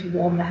welcomed in to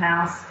warm the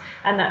house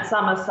and that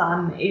summer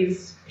sun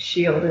is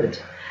shielded.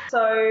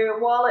 So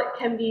while it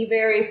can be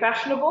very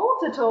fashionable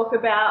to talk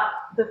about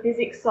the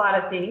physics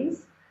side of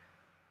things,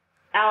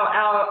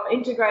 our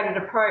integrated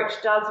approach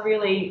does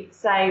really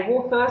say,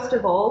 well, first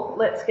of all,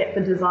 let's get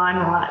the design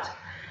right.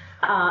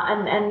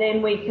 and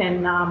then we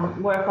can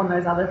work on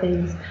those other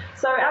things.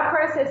 So our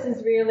process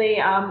is really,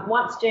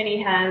 once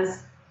Jenny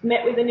has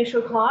met with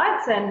initial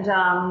clients and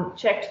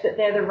checked that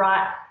they're the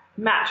right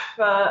match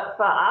for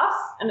us,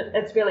 and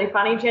it's really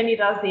funny, Jenny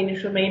does the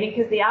initial meeting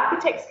because the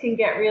architects can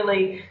get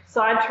really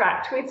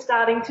sidetracked with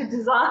starting to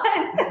design,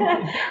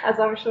 as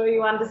I'm sure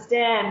you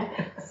understand.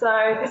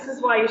 So this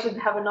is why you should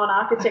have a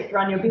non-architect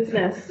run your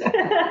business.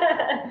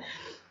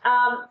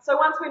 So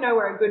once we know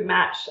we're a good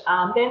match,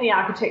 then the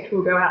architect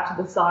will go out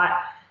to the site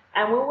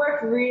and we'll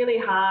work really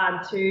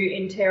hard to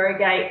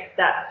interrogate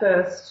that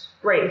first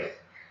brief.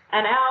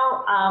 And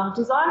our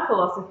design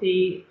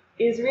philosophy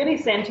is really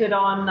centred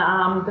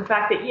on the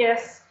fact that,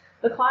 yes,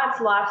 the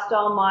client's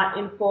lifestyle might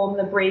inform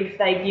the brief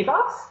they give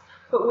us,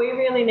 but we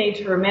really need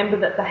to remember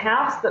that the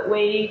house that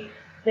we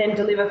then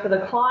deliver for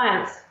the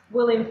clients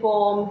will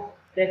inform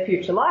their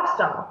future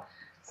lifestyle.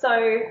 So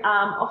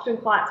often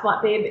clients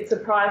might be a bit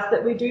surprised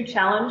that we do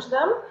challenge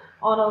them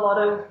on a lot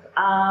of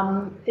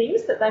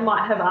things that they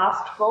might have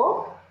asked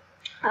for,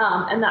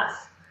 and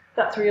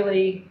that's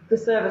really the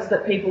service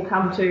that people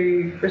come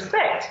to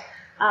respect,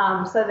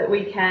 so that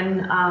we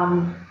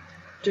can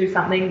do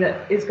something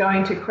that is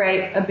going to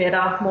create a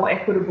better, more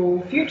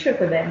equitable future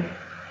for them.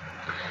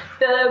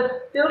 The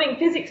building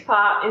physics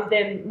part is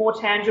then more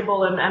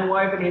tangible and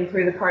woven in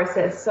through the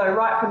process. So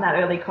right from that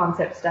early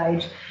concept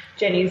stage,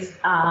 Jenny's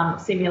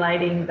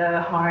simulating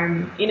the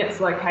home in its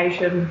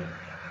location.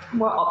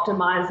 We're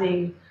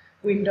optimising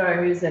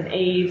windows and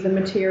eaves and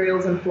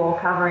materials and floor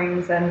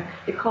coverings. And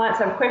if clients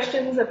have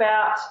questions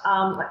about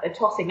like they're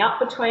tossing up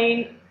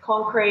between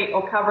concrete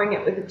or covering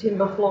it with a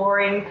timber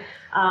flooring,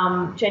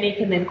 Jenny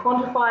can then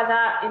quantify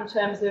that in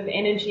terms of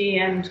energy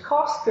and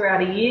cost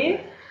throughout a year.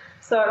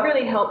 So it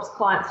really helps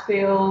clients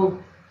feel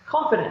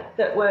confident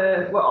that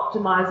we're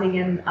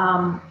optimising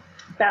and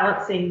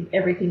balancing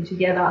everything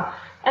together.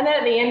 And then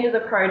at the end of the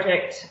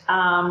project,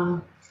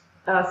 so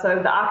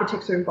the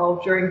architects are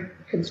involved during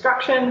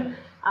construction,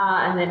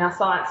 and then our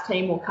science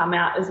team will come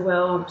out as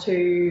well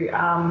to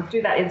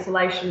do that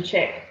insulation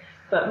check,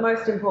 but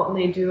most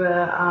importantly do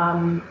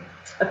a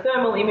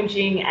thermal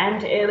imaging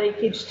and air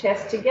leakage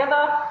test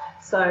together,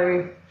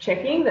 so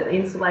checking that the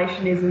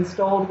insulation is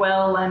installed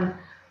well. And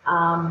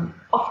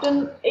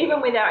often,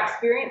 even with our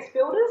experienced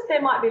builders,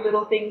 there might be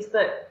little things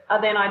that are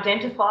then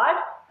identified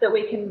that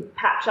we can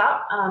patch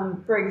up.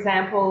 For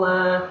example,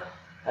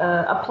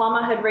 a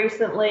plumber had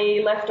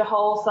recently left a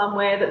hole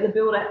somewhere that the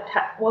builder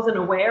wasn't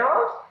aware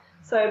of.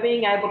 So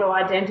being able to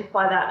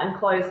identify that and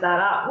close that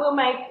up will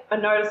make a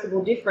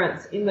noticeable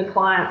difference in the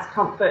client's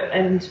comfort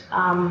and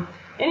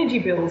energy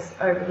bills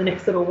over the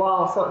next little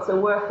while. So it's a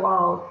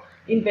worthwhile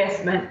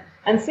investment.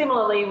 And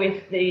similarly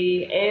with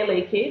the air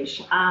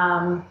leakage,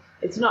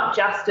 it's not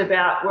just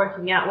about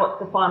working out what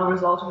the final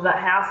result of that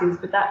house is,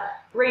 but that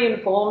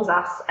reinforms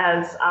us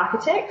as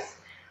architects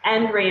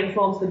and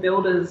reinforms the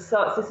builders.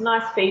 So it's this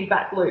nice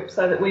feedback loop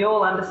so that we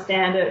all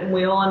understand it and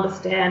we all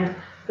understand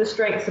the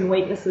strengths and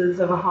weaknesses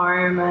of a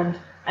home and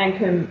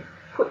can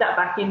put that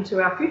back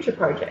into our future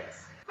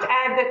projects.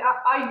 And that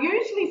I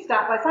usually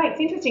start by saying, it's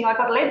interesting, I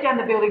got led down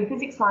the building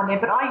physics line there,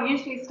 but I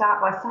usually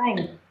start by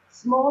saying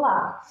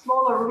smaller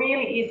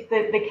really is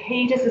the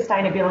key to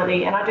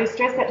sustainability. And I do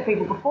stress that to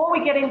people before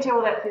we get into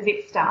all that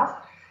physics stuff.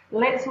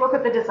 Let's look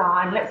at the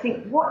design. Let's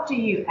think, what do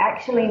you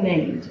actually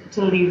need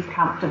to live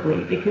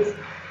comfortably? Because,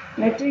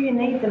 do you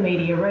need the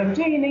media room?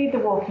 Do you need the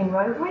walk-in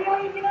room?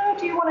 Really,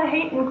 do you want to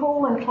heat and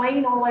cool and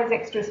clean all those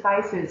extra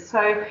spaces?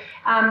 So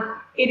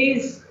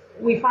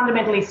we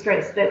fundamentally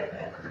stress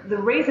that the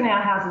reason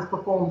our houses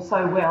perform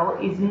so well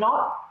is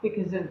not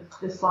because of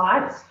the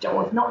science,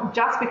 or it's not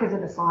just because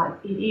of the science.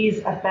 It is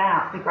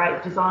about the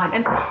great design.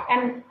 And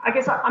I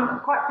guess I'm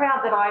quite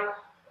proud that I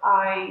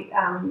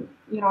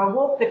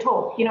walk the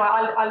talk.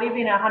 I live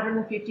in a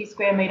 150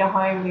 square metre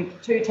home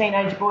with 2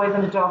 teenage boys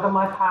and a dog and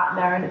my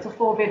partner, and it's a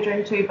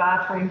 4-bedroom,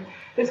 2-bathroom.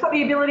 But it's got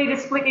the ability to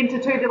split into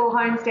 2 little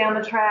homes down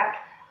the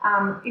track.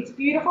 It's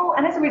beautiful,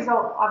 and as a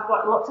result, I've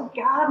got lots of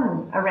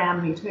garden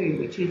around me too,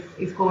 which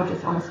is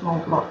gorgeous on a small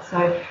block.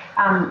 So,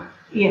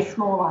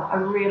 smaller. I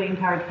really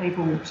encourage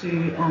people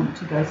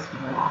to go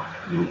smaller.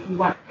 You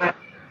won't.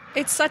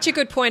 It's such a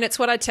good point. It's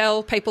what I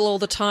tell people all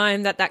the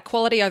time, that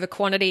quality over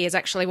quantity is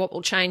actually what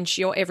will change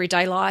your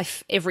everyday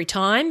life every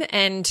time.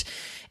 And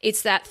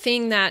it's that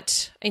thing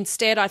that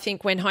instead, I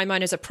think when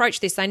homeowners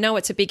approach this, they know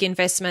it's a big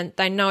investment.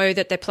 They know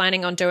that they're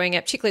planning on doing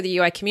it, particularly the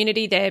UA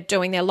community. They're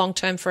doing their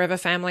long-term forever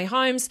family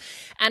homes.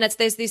 And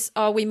there's this,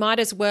 we might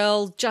as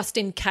well just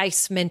in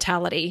case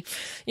mentality,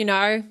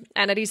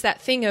 and it is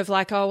that thing of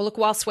like, look,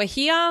 whilst we're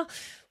here,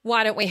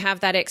 why don't we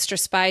have that extra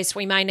space?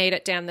 We may need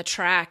it down the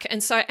track.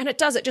 And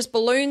it just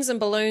balloons and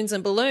balloons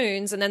and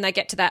balloons. And then they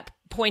get to that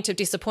point of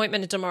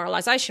disappointment and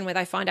demoralization where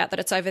they find out that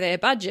it's over their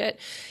budget.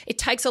 It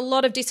takes a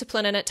lot of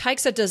discipline, and it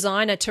takes a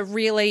designer to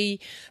really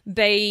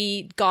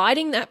be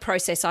guiding that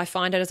process. I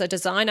find it as a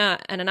designer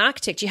and an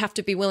architect, you have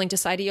to be willing to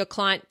say to your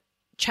client,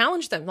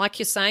 challenge them, like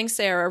you're saying,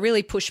 Sarah,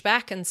 really push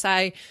back and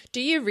say,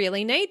 do you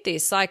really need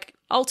this? Like,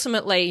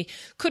 ultimately,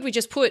 could we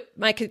just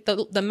make it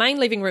the main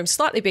living room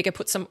slightly bigger,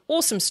 put some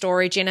awesome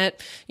storage in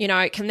it? You know,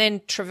 it can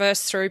then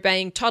traverse through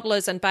being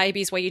toddlers and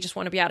babies where you just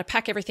want to be able to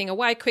pack everything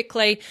away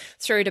quickly,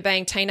 through to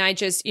being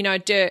teenagers. You know,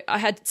 I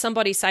had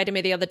somebody say to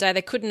me the other day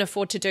they couldn't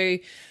afford to do.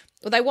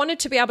 They wanted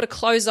to be able to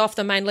close off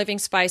the main living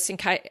space in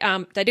case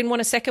they didn't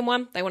want a second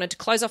one. They wanted to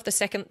close off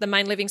the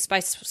main living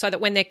space so that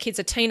when their kids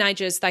are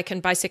teenagers, they can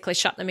basically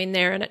shut them in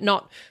there and it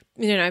not,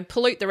 you know,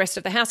 pollute the rest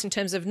of the house in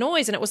terms of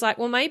noise. And it was like,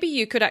 well, maybe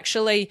you could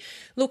actually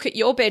look at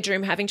your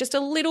bedroom having just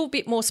a little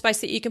bit more space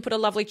that you can put a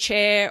lovely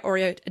chair or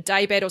a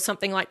day bed or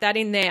something like that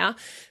in there,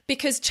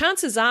 because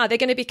chances are they're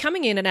going to be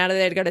coming in and out of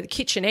there to go to the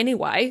kitchen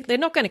anyway. They're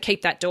not going to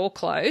keep that door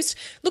closed.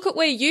 Look at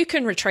where you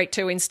can retreat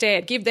to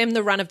instead. Give them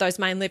the run of those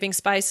main living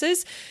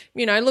spaces.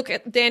 You know,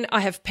 then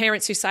I have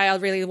parents who say,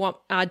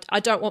 I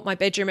don't want my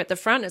bedroom at the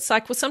front. It's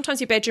like, well,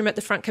 sometimes your bedroom at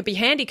the front can be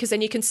handy because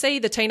then you can see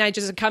the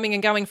teenagers are coming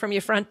and going from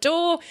your front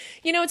door.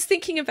 You know, it's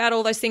thinking about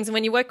all those things. And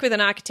when you work with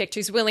an architect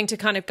who's willing to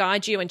kind of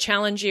guide you and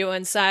challenge you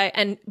and say,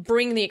 and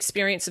bring the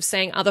experience of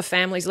seeing other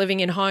families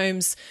living in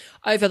homes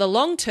over the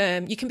long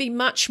term, you can be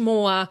much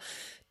more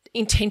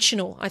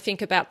intentional, I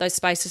think, about those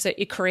spaces that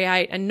you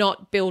create and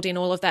not build in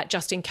all of that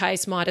just in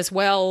case, might as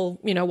well,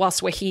 you know,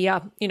 whilst we're here,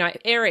 you know,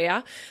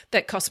 area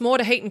that costs more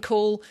to heat and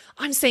cool.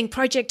 I'm seeing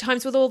project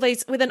homes with all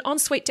these, with an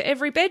ensuite to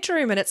every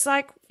bedroom. And it's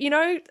like, you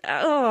know,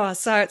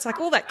 so it's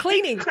like all that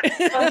cleaning.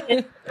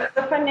 The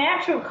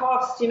financial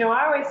cost, you know,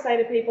 I always say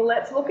to people,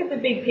 let's look at the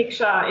big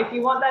picture. If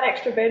you want that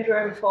extra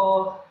bedroom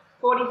for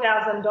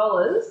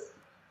 $40,000,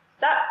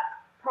 that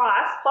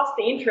price plus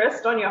the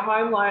interest on your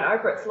home loan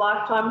over its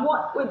lifetime,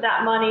 what would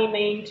that money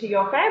mean to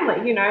your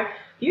family? You know,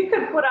 you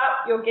could put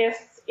up your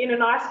guests in a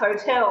nice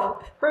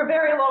hotel for a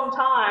very long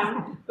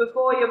time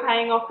before you're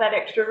paying off that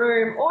extra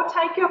room, or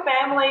take your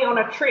family on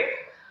a trip,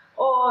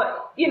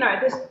 or, you know,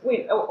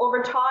 or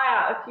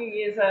retire a few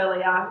years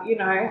earlier. You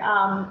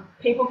know,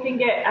 people can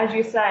get, as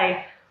you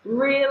say,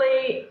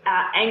 really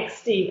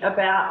angsty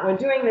about, we're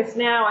doing this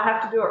now, I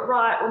have to do it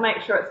right, we'll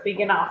make sure it's big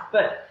enough.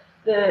 But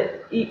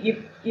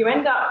you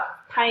end up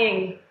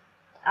paying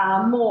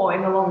more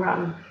in the long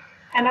run.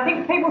 And I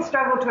think people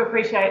struggle to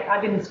appreciate, I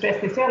didn't stress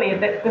this earlier,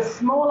 that the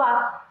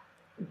smaller,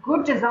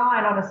 good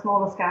design on a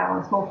smaller scale,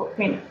 on a small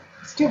footprint,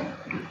 still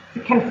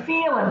can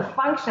feel and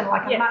function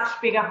like a much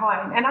bigger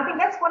home. And I think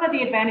that's one of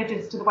the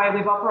advantages to the way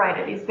we've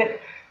operated, is that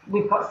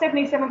we've got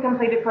 77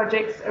 completed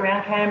projects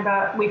around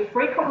Canberra. We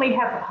frequently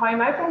have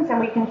home opens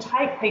and we can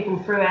take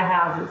people through our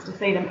houses to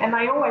see them. And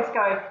they always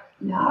go,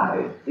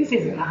 no, this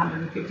isn't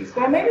 150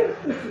 square metres.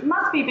 It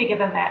must be bigger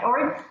than that.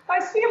 Or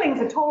those ceilings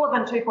are taller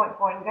than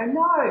 2.4. And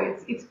go, no,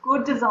 it's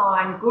good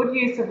design, good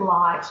use of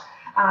light,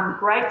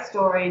 great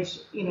storage.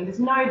 You know,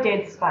 there's no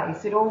dead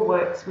space. It all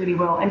works really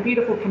well, and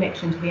beautiful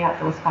connection to the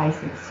outdoor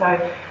spaces.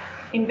 So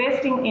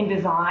investing in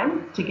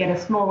design to get a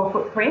smaller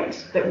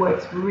footprint that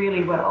works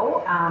really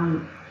well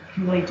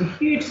can lead to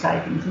huge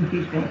savings and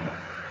huge benefits.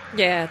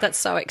 Yeah, that's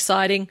so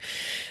exciting.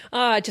 Oh,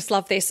 I just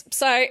love this.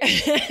 So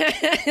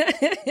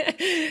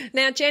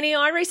now, Jenny,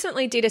 I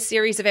recently did a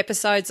series of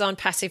episodes on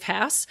Passive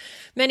House.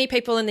 Many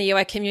people in the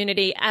UA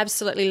community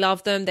absolutely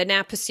love them. They're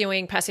now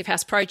pursuing Passive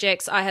House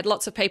projects. I had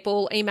lots of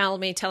people email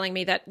me telling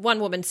me that one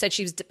woman said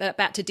she was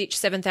about to ditch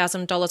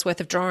 $7,000 worth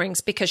of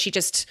drawings because she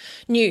just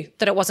knew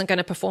that it wasn't going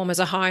to perform as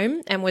a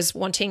home and was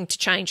wanting to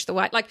change the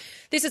way. Like,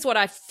 this is what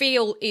I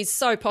feel is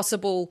so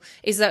possible,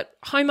 is that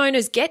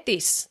homeowners get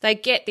this. They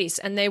get this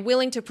and they're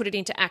willing to put it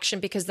into action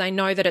because they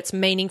know that it's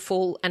meaningful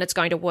and it's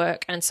going to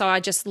work. And so I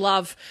just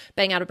love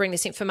being able to bring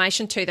this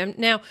information to them.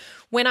 Now,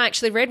 when I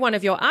actually read one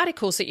of your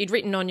articles that you'd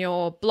written on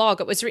your blog,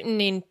 it was written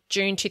in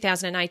June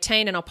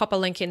 2018, and I'll pop a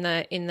link in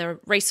the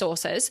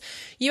resources.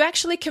 You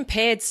actually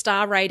compared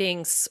star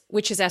ratings,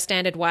 which is our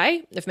standard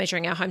way of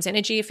measuring our home's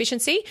energy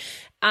efficiency.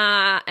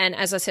 And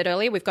as I said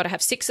earlier, we've got to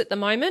have 6 at the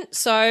moment.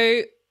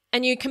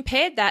 And you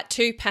compared that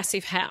to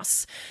Passive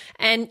House.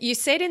 And you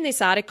said in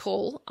this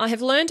article, I have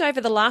learned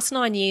over the last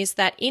 9 years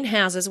that in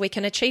houses we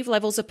can achieve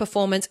levels of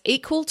performance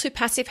equal to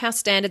Passive House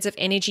standards of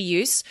energy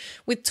use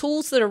with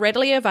tools that are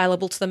readily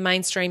available to the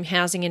mainstream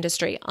housing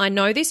industry. I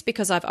know this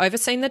because I've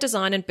overseen the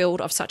design and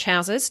build of such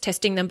houses,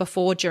 testing them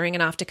before, during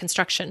and after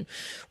construction.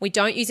 We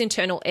don't use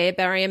internal air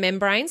barrier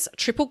membranes,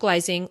 triple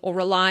glazing, or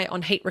rely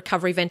on heat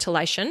recovery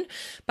ventilation,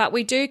 but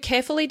we do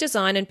carefully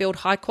design and build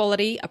high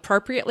quality,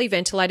 appropriately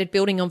ventilated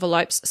building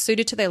envelopes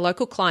suited to their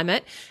local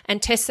climate,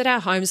 and test that our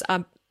homes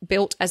are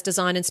built as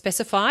designed and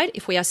specified.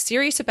 If we are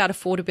serious about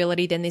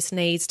affordability, then this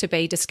needs to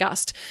be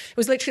discussed. It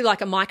was literally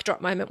like a mic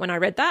drop moment when I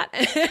read that.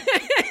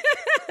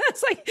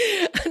 It's like,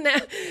 now,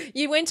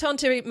 you went on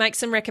to make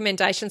some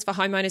recommendations for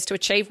homeowners to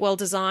achieve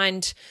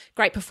well-designed,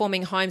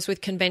 great-performing homes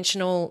with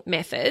conventional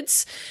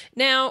methods.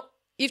 Now,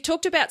 you've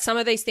talked about some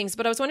of these things,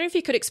 but I was wondering if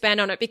you could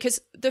expand on it, because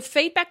the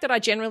feedback that I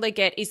generally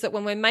get is that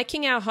when we're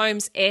making our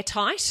homes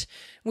airtight,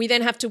 we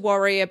then have to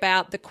worry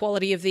about the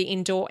quality of the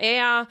indoor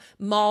air,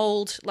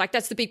 mold. Like,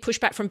 that's the big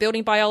pushback from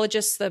building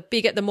biologists.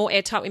 The more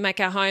airtight we make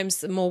our homes,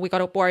 the more we got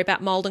to worry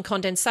about mold and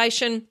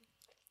condensation.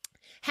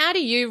 How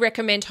do you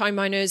recommend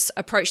homeowners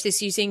approach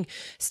this using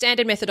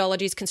standard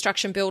methodologies,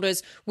 construction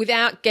builders,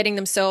 without getting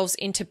themselves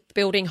into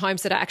building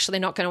homes that are actually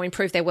not going to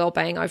improve their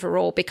well-being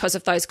overall because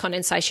of those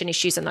condensation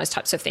issues and those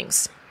types of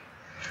things?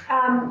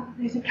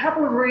 There's a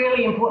couple of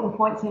really important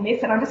points in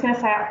this, and I'm just going to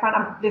say up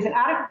front, there's an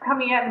article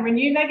coming out in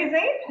Renew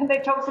magazine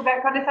that talks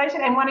about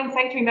condensation, and one in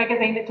Sanctuary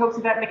magazine that talks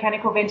about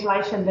mechanical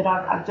ventilation that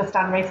I've just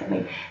done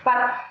recently.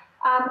 But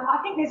I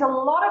think there's a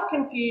lot of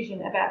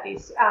confusion about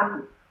this.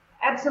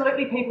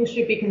 Absolutely, people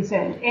should be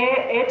concerned.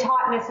 Air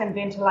tightness and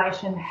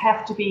ventilation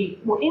have to be,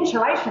 well,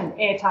 insulation,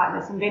 air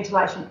tightness and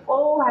ventilation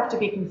all have to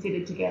be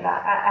considered together.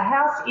 A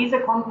house is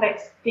a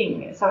complex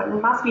thing, so it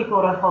must be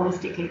thought of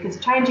holistically, because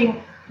changing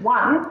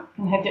one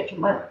can have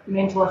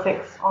detrimental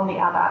effects on the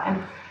other.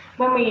 And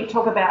when we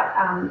talk about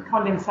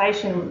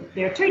condensation,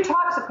 there are two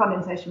types of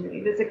condensation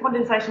really. There's a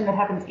condensation that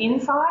happens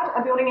inside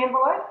a building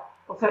envelope,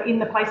 so in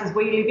the places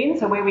we live in,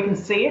 so where we can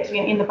see it.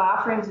 In the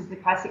bathrooms is the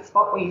classic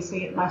spot where you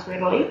see it most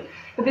readily.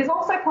 But there's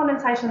also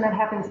condensation that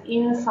happens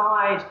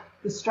inside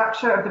the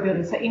structure of the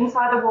building, so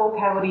inside the wall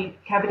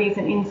cavities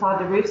and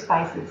inside the roof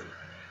spaces.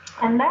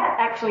 And that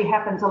actually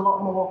happens a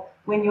lot more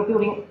when your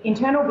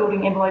internal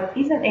building envelope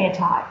isn't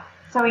airtight.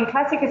 So in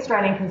classic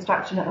Australian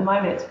construction at the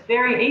moment, it's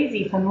very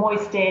easy for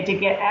moist air to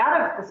get out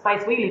of the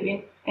space we live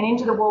in and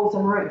into the walls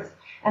and roofs.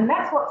 And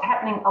that's what's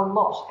happening a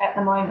lot at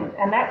the moment.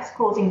 And that's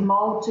causing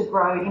mould to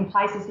grow in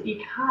places that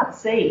you can't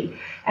see.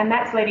 And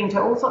that's leading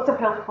to all sorts of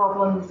health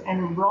problems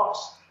and rot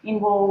in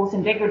walls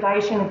and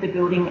degradation of the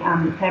building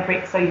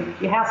fabric. So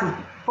your house is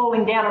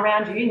falling down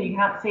around you and you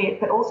can't see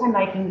it, but also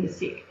making you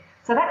sick.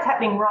 So that's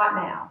happening right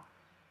now.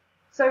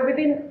 So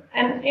within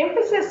an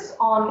emphasis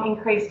on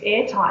increased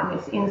air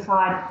tightness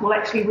inside will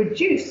actually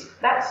reduce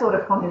that sort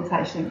of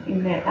condensation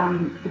in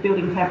the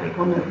building fabric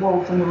on the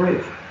walls and the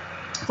roof.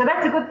 So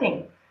that's a good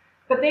thing.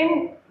 But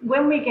then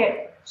when we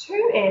get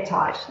too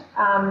airtight,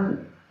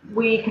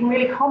 we can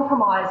really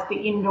compromise the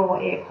indoor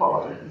air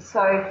quality.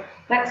 So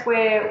that's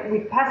where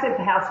with passive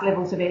house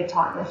levels of air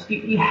tightness,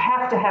 you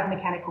have to have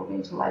mechanical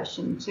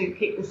ventilation to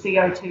keep the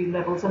CO2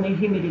 levels and the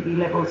humidity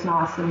levels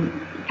nice and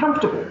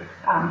comfortable.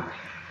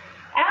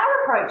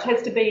 Our approach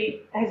has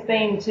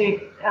been to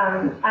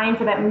aim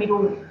for that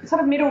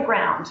middle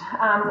ground,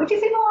 which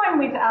is in line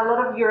with a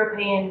lot of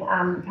European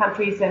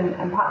countries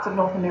and parts of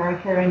North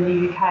America and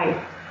the UK,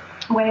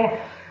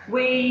 where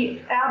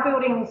our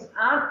buildings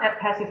aren't at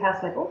passive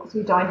house level because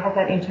we don't have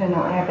that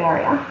internal air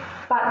barrier,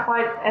 but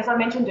by, as I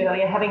mentioned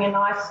earlier, having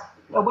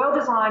a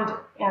well-designed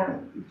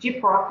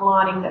gyprock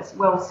lining that's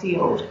well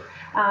sealed,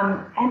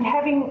 and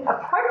having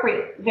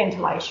appropriate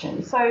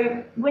ventilation.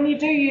 So when you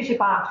do use your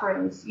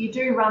bathrooms, you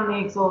do run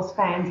the exhaust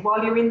fans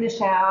while you're in the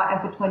shower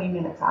and for 20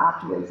 minutes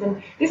afterwards.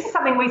 And this is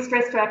something we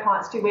stress to our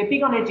clients too. We're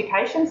big on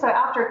education. So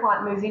after a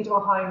client moves into a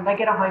home, they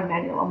get a home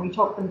manual and we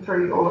talk them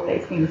through all of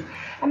these things.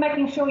 And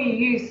making sure you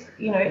use,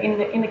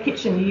 in the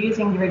kitchen, you're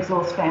using your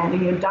exhaust fan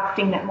and you're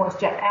ducting that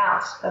moisture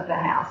out of the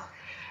house.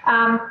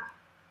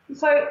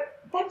 So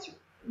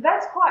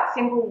that's quite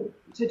simple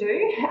to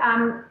do.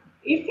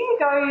 If you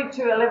go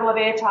to a level of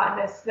air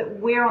tightness that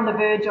we're on the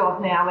verge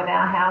of now with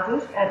our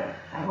houses,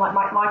 like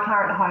my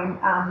current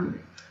home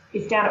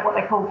is down at what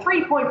they call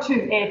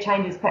 3.2 air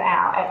changes per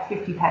hour at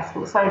 50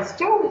 pascals. So it's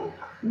still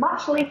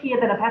much leakier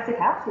than a passive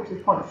house, which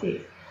is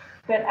 0.6,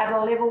 but at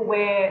a level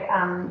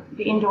where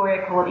the indoor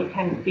air quality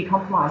can be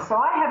compromised. So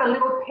I have a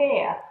little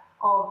pair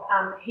of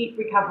heat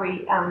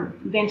recovery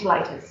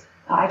ventilators.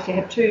 I actually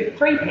have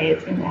 3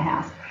 pairs in the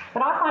house.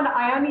 But I find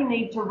I only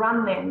need to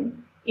run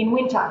them in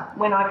winter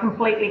when I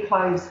completely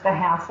close the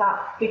house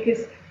up,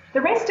 because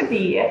the rest of the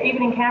year,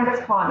 even in Canberra's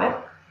climate,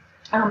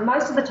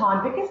 most of the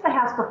time, because the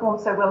house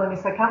performs so well and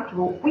is so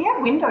comfortable, we have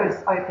windows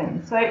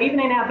open. So even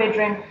in our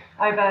bedroom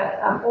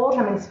over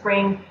autumn and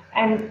spring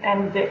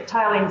and the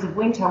tail ends of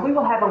winter, we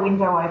will have a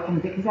window open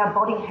because our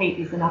body heat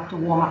is enough to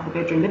warm up the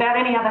bedroom without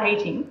any other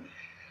heating.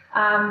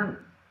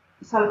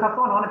 So look, I've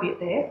gone on a bit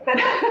there, but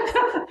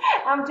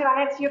did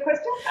I answer your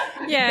question?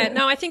 Yeah,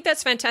 no, I think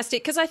that's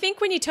fantastic, because I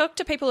think when you talk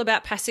to people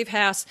about passive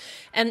house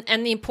and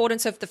the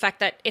importance of the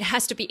fact that it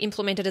has to be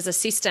implemented as a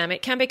system,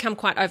 it can become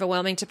quite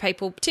overwhelming to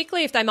people,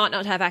 particularly if they might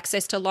not have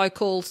access to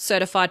local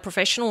certified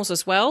professionals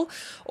as well,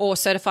 or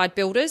certified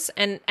builders.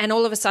 And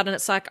all of a sudden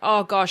it's like,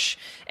 oh gosh,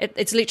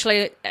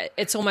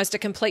 it's almost a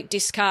complete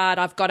discard.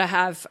 I've got to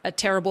have a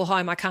terrible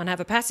home. I can't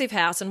have a passive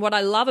house. And what I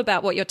love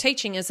about what you're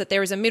teaching is that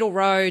there is a middle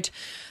road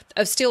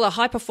of still a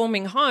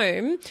high-performing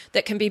home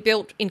that can be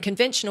built in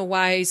conventional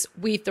ways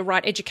with the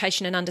right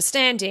education and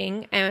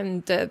understanding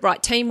and the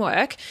right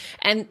teamwork.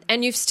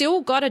 And you've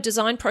still got a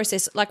design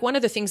process. Like, one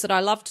of the things that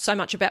I loved so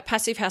much about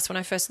Passive House when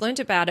I first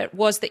learned about it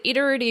was the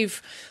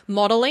iterative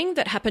modelling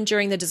that happened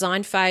during the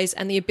design phase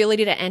and the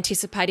ability to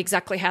anticipate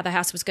exactly how the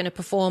house was going to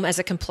perform as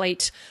a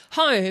complete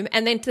home,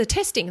 and then the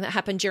testing that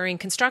happened during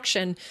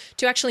construction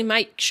to actually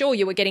make sure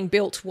you were getting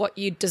built what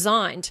you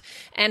designed.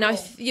 And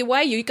the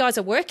way you guys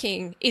are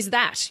working is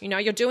that,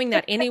 you're doing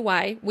that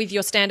anyway with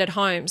your standard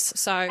homes.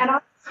 So, and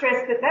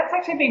stress that that's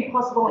actually been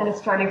possible in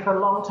Australia for a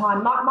long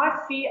time.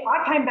 My fear,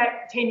 I came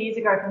back 10 years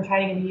ago from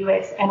training in the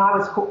US and I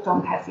was hooked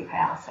on Passive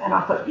House and I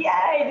thought,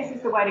 yay, this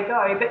is the way to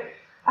go. But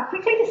I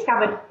quickly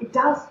discovered it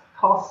does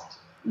cost.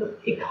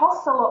 Look, it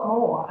costs a lot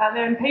more,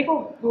 and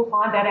people will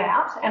find that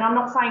out. And I'm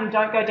not saying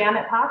don't go down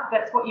that path. If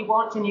that's what you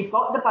want and you've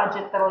got the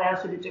budget that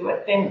allows you to do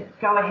it, then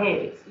go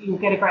ahead. You'll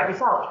get a great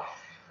result.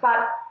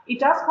 But it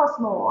does cost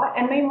more.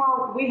 And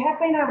meanwhile, we have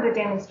been able to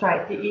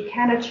demonstrate that you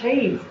can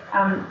achieve,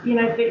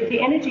 the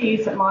energy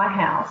use at my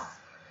house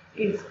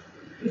is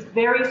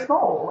very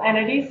small, and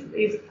it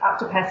is up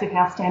to Passive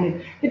House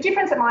standard. The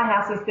difference at my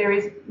house is there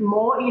is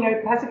more,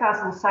 Passive House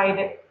will say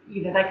that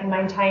they can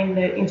maintain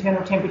the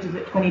internal temperatures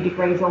at 20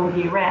 degrees all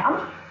year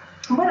round.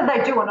 And whether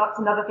they do or not is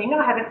another thing.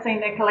 I haven't seen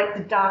their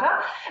collected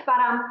data. But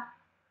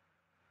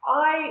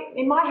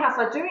in my house,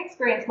 I do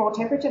experience more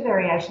temperature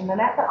variation than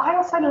that, but I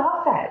also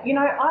love that.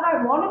 I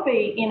don't want to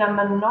be in a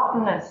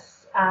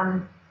monotonous,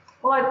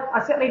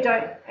 I certainly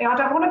don't, I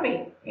don't want to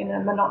be in a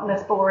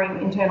monotonous,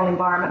 boring internal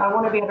environment. I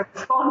want to be able to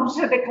respond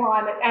to the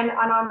climate and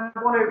I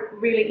want to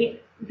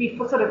really be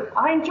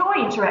I enjoy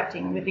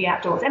interacting with the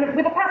outdoors. And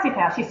with a Passive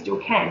House, you still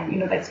can,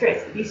 they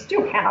stress, you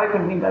still can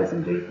open windows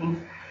and do things.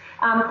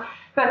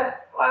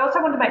 But I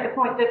also want to make the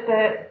point that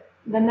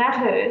the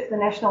NATERS, the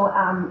National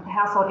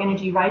Household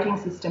Energy Rating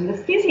System, the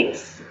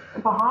physics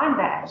behind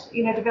that,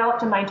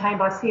 developed and maintained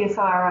by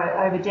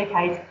CSIRO over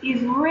decades,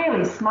 is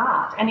really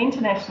smart and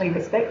internationally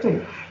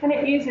respected. And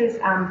it uses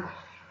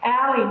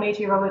hourly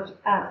meteorology,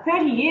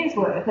 30 years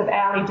worth of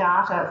hourly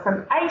data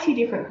from 80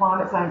 different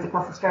climate zones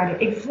across Australia,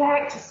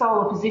 exact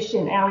solar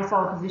position, hourly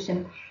solar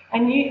position.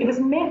 And it was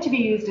meant to be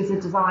used as a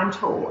design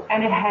tool,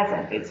 and it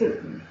hasn't. It's a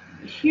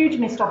huge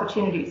missed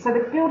opportunity. So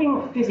the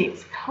building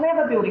physics,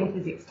 clever building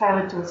physics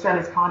tailored to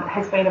Australia's climate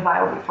has been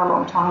available for a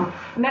long time.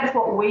 And that's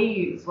what we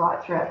use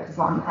right throughout the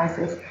design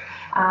process.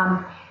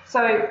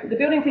 So the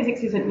building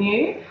physics isn't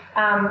new.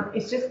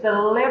 It's just the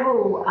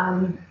level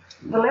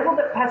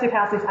that Passive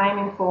House is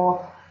aiming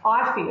for,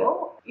 I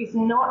feel, is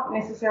not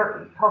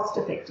necessarily cost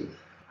effective.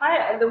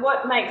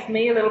 What makes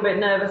me a little bit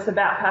nervous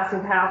about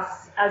Passive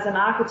House as an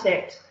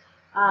architect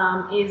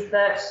is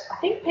that I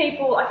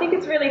think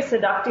it's really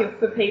seductive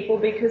for people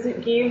because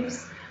it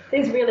gives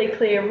these really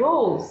clear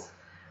rules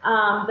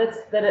that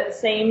it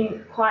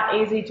seem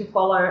quite easy to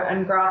follow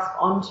and grasp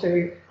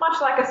onto, much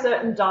like a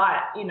certain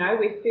diet.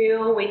 We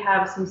feel we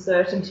have some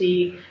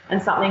certainty and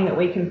something that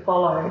we can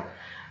follow.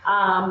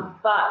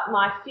 But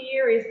my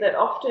fear is that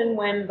often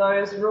when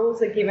those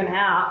rules are given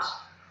out,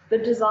 the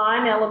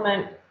design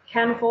element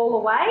can fall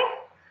away.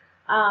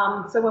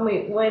 So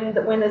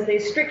when there's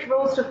these strict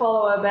rules to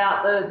follow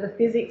about the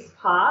physics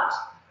part,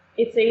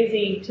 it's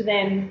easy to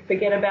then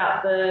forget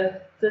about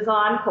the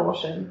design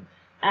portion.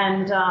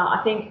 And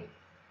I think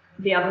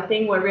the other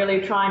thing we're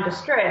really trying to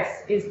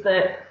stress is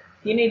that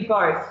you need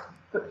both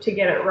to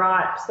get it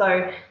right.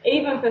 So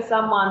even for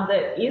someone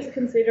that is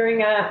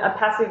considering a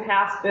Passive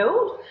House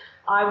build,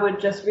 I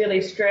would just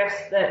really stress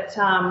that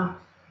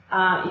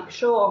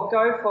sure,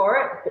 go for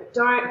it, but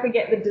don't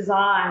forget the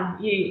design.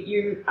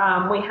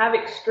 We have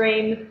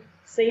extreme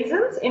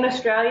seasons in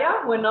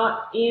Australia. We're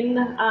not in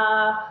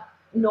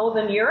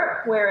Northern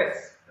Europe where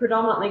it's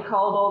predominantly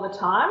cold all the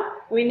time.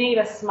 We need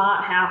a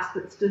smart house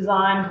that's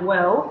designed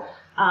well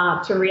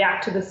to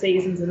react to the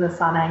seasons and the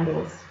sun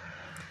angles.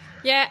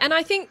 Yeah, and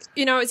I think,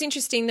 it's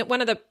interesting that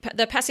one of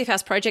the Passive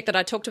House project that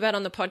I talked about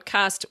on the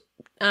podcast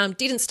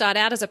didn't start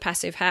out as a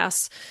Passive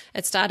House.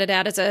 It started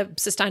out as a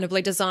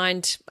sustainably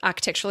designed,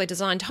 architecturally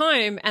designed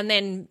home, and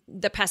then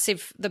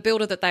the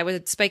builder that they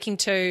were speaking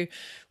to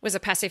was a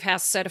Passive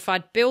House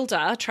certified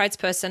builder,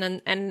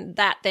 tradesperson, and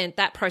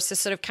that process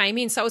sort of came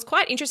in. So it was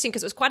quite interesting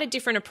because it was quite a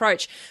different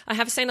approach. I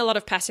have seen a lot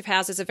of Passive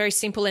Houses are very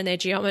simple in their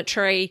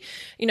geometry,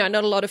 not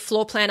a lot of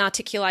floor plan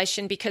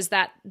articulation, because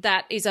that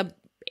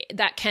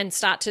can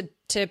start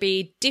to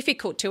be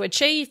difficult to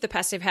achieve the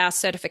Passive House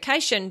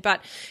certification. But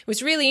it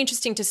was really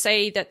interesting to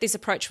see that this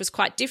approach was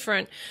quite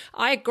different.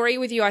 I agree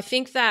with you. I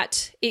think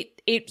that it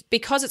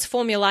because it's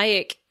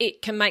formulaic,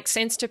 it can make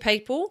sense to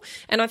people.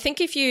 And I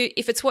think if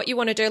it's what you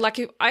want to do,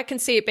 I can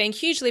see it being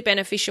hugely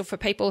beneficial for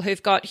people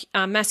who've got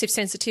massive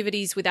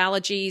sensitivities with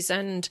allergies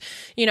and,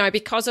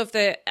 because of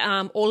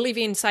or live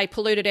in, say,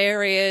 polluted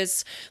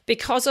areas,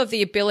 because of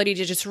the ability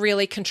to just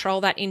really control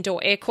that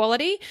indoor air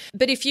quality.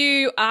 But if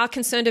you are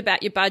concerned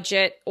about your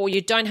budget, or you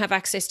don't have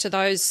access to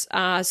those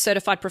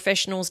certified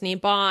professionals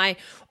nearby,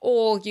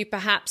 or you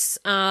perhaps,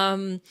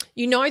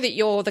 that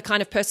you're the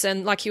kind of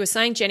person, like you were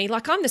saying, Jenny,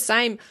 like I'm the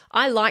same.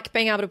 I like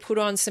being able to put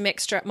on some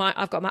extra,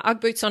 I've got my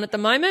Ugg boots on at the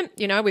moment.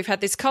 We've had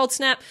this cold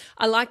snap.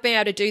 I like being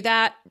able to do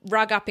that,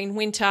 rug up in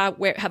winter,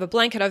 have a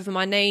blanket over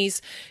my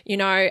knees,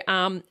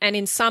 and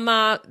in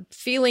summer,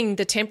 feeling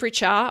the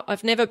temperature.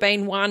 I've never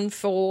been one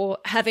for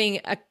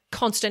having a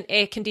constant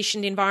air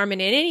conditioned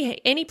environment in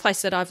any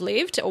place that I've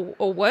lived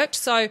or worked.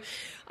 So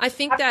I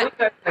think that,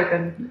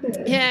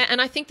 yeah, and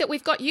I think that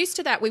we've got used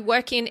to that. We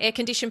work in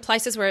air-conditioned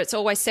places where it's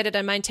always set at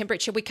a main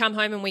temperature. We come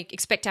home and we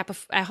expect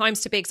our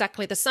homes to be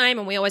exactly the same,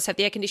 and we always have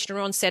the air conditioner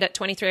on set at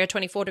 23 or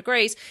 24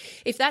 degrees.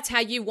 If that's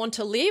how you want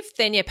to live,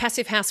 then your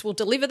passive house will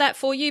deliver that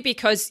for you,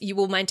 because you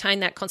will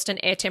maintain that constant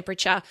air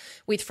temperature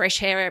with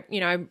fresh air,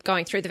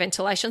 going through the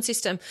ventilation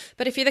system.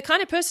 But if you're the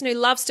kind of person who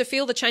loves to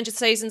feel the change of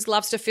seasons,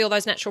 loves to feel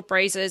those natural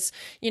breezes,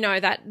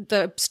 that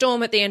the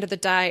storm at the end of the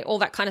day, all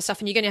that kind of stuff,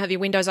 and you're going to have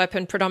your windows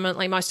open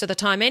predominantly most of the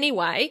time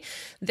anyway,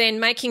 then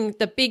making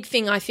the big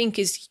thing, I think,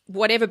 is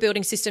whatever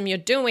building system you're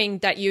doing,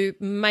 that you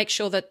make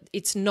sure that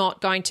it's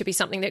not going to be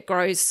something that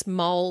grows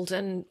mold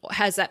and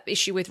has that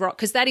issue with rot,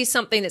 because that is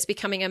something that's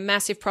becoming a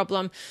massive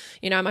problem.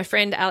 My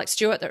friend Alex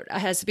Stewart, that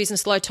has a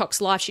business Low Tox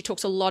Life, she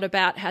talks a lot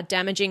about how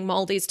damaging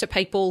mold is to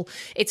people.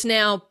 It's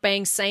now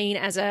being seen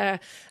as a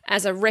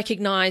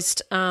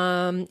recognised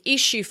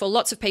issue for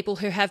lots of people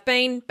who have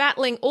been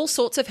battling all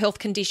sorts of health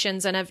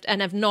conditions and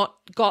have not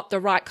got the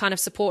right kind of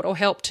support or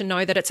help to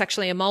know that it's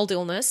actually a mold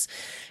illness.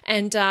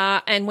 And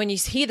when you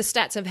hear the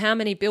stats of how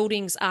many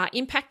buildings are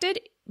impacted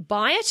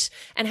by it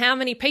and how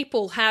many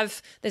people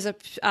have,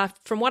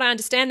 from what I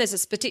understand, there's a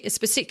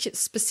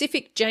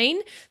specific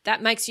gene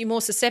that makes you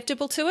more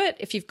susceptible to it.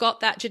 If you've got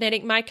that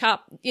genetic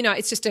makeup,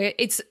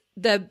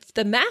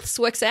 the maths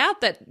works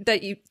out that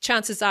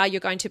chances are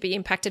you're going to be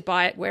impacted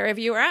by it wherever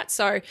you're at.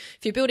 So if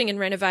you're building and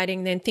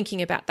renovating, then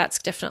thinking about that's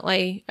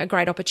definitely a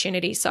great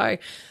opportunity. So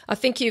I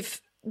think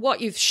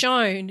what you've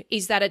shown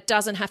is that it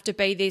doesn't have to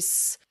be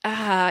this,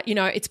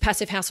 it's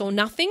passive house or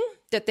nothing,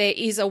 that there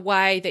is a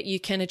way that you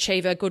can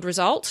achieve a good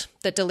result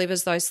that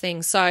delivers those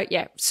things. So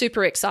yeah,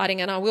 super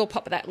exciting. And I will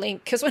pop that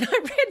link, because when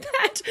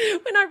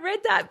I read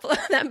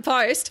that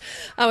post,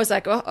 I was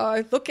like,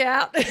 oh, look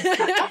out.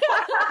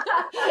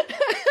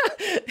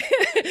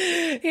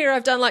 Here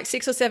I've done like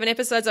 6 or 7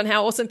 episodes on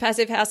how awesome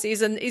passive house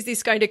is, and is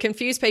this going to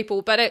confuse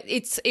people? But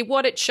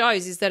what it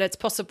shows is that it's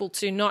possible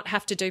to not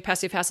have to do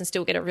passive house and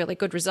still get a really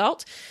good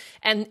result.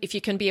 And if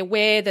you can be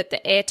aware that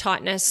the air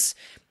tightness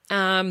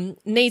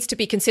needs to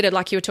be considered,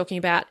 like you were talking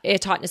about, air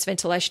tightness,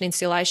 ventilation,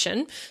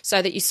 insulation, so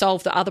that you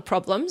solve the other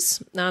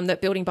problems that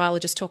building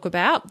biologists talk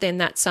about, then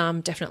that's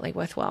definitely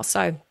worthwhile.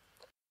 So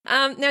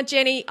now,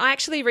 Jenny, I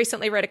actually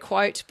recently read a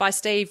quote by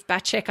Steve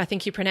Batchek, I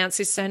think you pronounce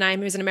his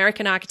surname, who's an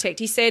American architect.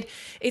 He said,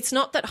 "It's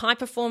not that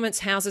high-performance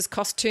houses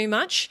cost too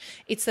much.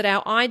 It's that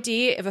our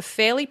idea of a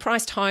fairly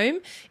priced home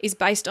is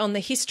based on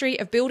the history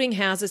of building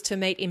houses to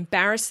meet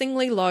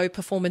embarrassingly low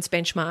performance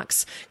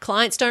benchmarks.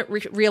 Clients don't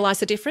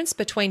realise the difference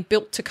between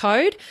built to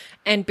code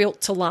and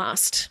built to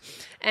last."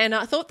 And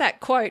I thought that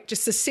quote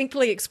just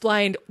succinctly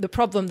explained the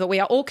problem that we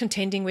are all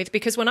contending with,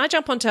 because when I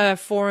jump onto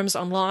forums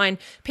online,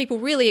 people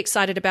really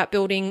excited about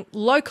building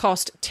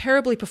low-cost,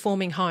 terribly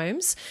performing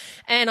homes.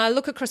 And I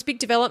look across big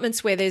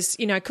developments where there's,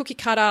 cookie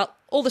cutter,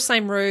 all the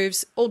same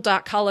roofs, all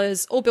dark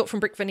colours, all built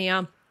from brick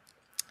veneer.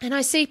 And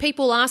I see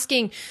people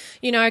asking,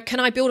 can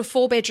I build a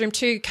 4-bedroom,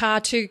 2-car,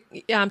 2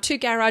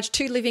 garage,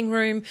 2 living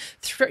room,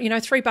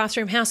 3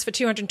 bathroom house for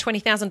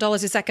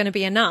 $220,000? Is that going to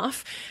be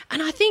enough?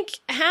 And I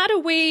think, how do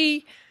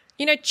we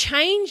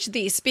change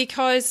this?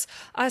 Because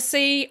I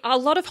see a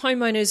lot of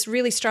homeowners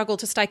really struggle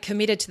to stay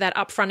committed to that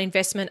upfront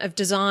investment of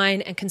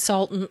design and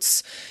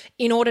consultants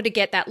in order to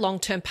get that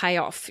long-term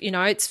payoff.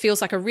 It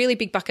feels like a really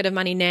big bucket of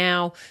money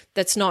now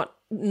that's not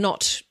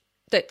that,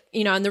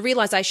 and the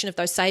realization of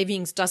those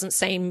savings doesn't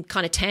seem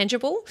kind of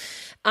tangible.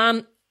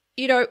 I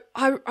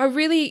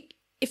really,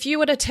 if you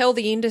were to tell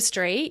the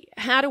industry,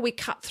 how do we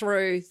cut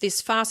through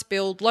this fast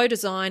build, low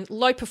design,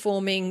 low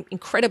performing,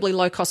 incredibly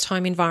low cost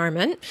home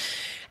environment?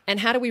 And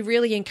how do we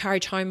really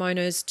encourage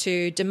homeowners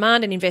to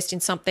demand and invest in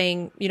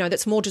something,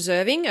 that's more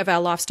deserving of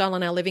our lifestyle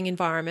and our living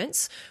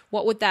environments?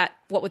 What would that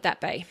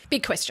be?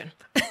 Big question.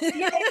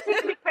 Yeah,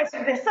 it's a big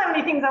question. There's so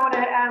many things I want to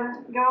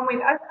go on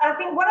with. I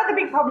think one of the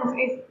big problems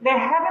is there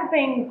haven't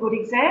been good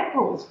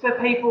examples for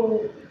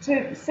people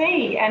to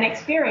see and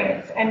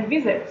experience and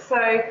visit. So,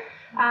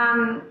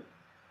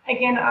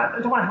 again, I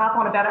don't want to harp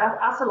on about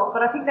us a lot,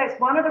 but I think that's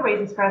one of the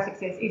reasons for our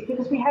success is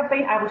because we have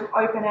been able to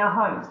open our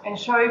homes and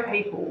show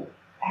people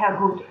how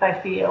good they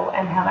feel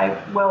and how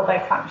well they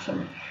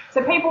function.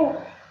 So people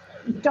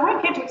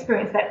don't get to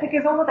experience that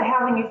because all of the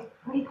housing is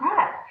pretty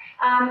crap.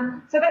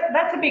 So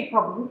that's a big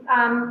problem.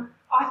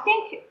 I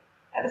think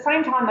at the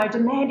same time, though,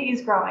 demand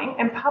is growing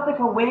and public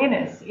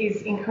awareness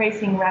is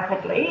increasing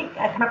rapidly.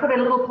 Can I put a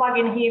little plug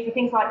in here for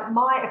things like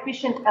My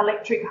Efficient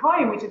Electric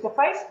Home, which is a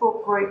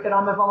Facebook group that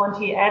I'm a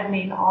volunteer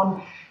admin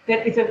on,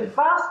 that is a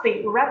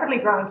vastly, rapidly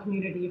growing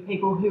community of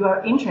people who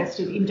are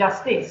interested in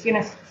just this,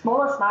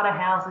 smaller, smarter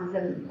houses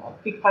and a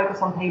big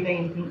focus on PV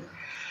and things.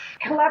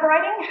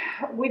 Collaborating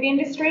with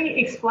industry,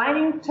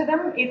 explaining to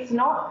them it's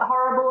not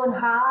horrible and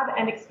hard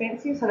and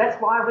expensive. So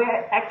that's why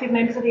we're active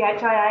members of the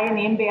HIA and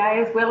the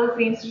MBA, as well as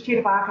the Institute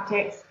of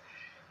Architects.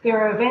 There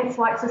are events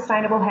like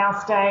Sustainable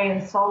House Day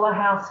and Solar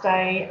House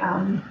Day.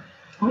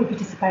 We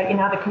participate in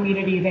other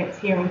community events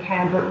here in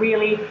Canberra.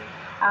 Really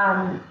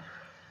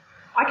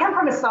I come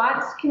from a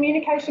science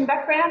communication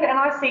background, and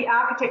I see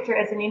architecture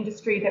as an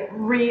industry that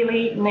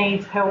really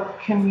needs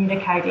help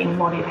communicating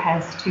what it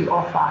has to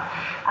offer.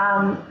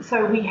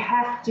 So we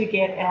have to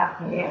get out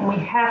there and we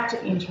have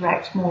to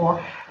interact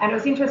more. And it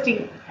was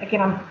interesting,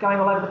 again, I'm going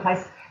all over the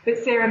place, but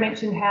Sarah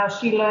mentioned how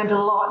she learned a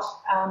lot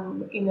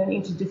in an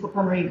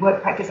interdisciplinary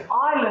work practice.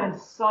 I learned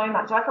so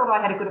much. I thought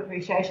I had a good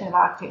appreciation of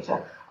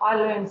architecture. I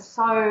learned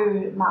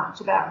so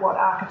much about what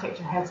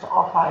architecture has to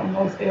offer in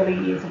those early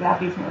years of our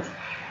business.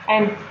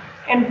 And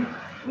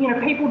you know,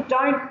 people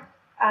don't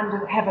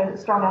have a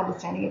strong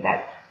understanding of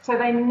that. So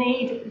they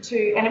need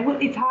to,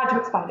 and it's hard to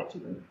explain it to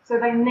them. So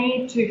they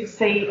need to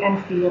see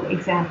and feel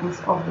examples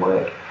of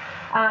work.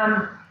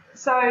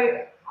 So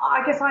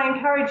I guess I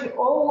encourage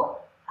all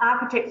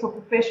architects or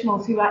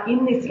professionals who are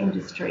in this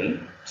industry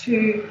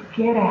to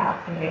get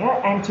out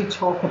there and to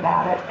talk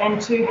about it and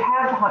to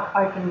have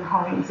open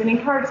homes and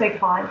encourage their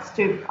clients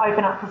to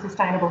open up for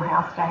Sustainable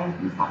House Day and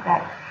things like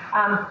that.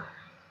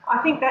 I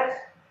think that's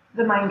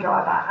the main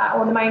driver,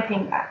 or the main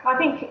thing. I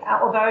think,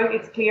 although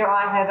it's clear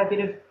I have a bit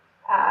of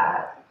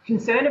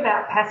concern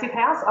about Passive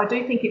House, I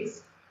do think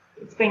it's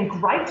been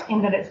great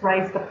in that it's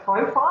raised the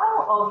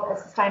profile of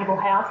sustainable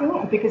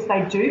housing because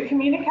they do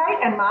communicate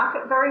and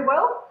market very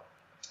well.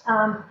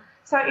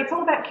 So it's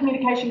all about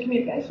communication.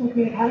 Is I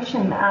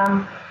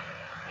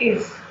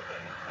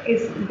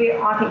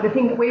think the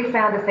thing that we've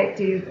found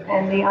effective,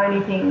 and the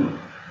only thing,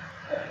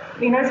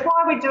 you know, it's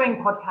why we're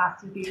doing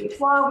podcasts with you. It's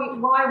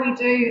why we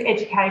do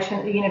education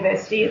at the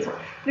university. It's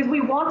because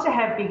we want to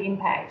have big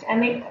impact,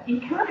 and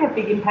you can't have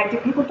big impact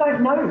if people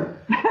don't know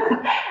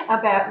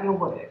about your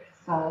work.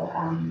 So.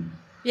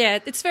 Yeah,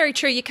 it's very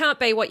true. You can't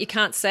be what you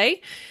can't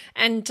see,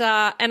 and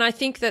I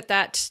think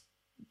that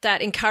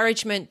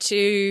encouragement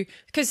to,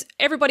 because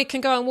everybody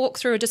can go and walk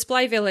through a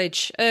display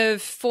village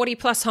of 40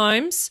 plus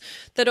homes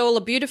that all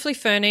are beautifully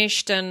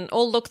furnished and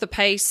all look the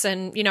piece,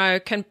 and, you know,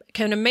 can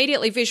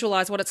immediately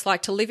visualize what it's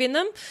like to live in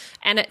them.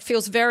 And it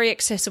feels very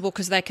accessible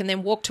because they can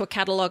then walk to a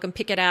catalog and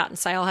pick it out and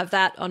say, I'll have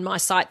that on my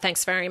site.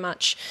 Thanks very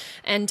much.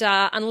 And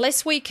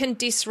unless we can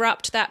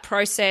disrupt that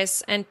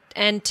process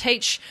and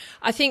teach,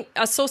 I think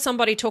I saw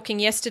somebody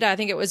talking yesterday, I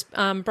think it was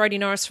Brodie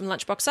Norris from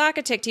Lunchbox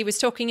Architect. He was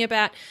talking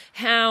about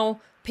how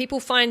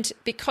people find,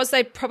 because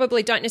they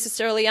probably don't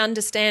necessarily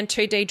understand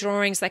 2D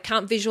drawings, they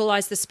can't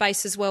visualize the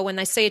space as well. When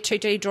they see a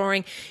 2D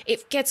drawing,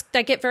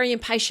 they get very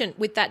impatient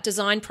with that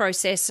design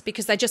process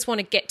because they just want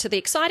to get to the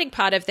exciting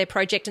part of their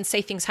project and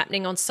see things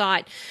happening on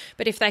site.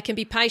 But if they can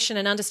be patient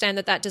and understand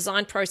that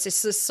design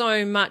process is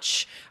so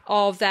much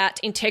of that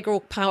integral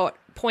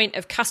point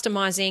of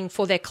customizing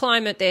for their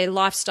climate, their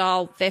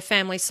lifestyle, their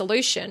family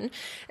solution,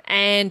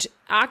 and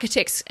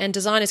architects and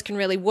designers can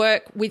really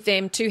work with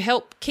them to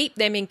help keep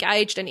them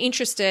engaged and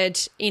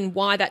interested in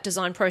why that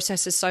design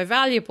process is so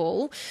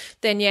valuable,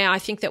 then yeah, I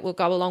think that will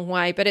go a long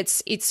way. But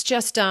it's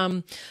just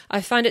I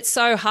find it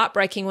so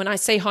heartbreaking when I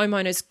see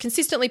homeowners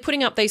consistently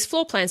putting up these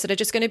floor plans that are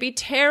just going to be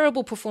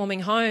terrible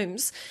performing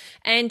homes,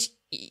 and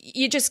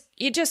you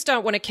just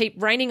don't want to keep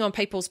raining on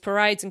people's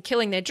parades and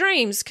killing their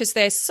dreams because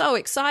they're so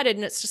excited.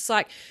 And it's just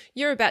like,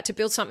 you're about to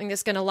build something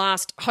that's going to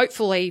last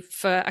hopefully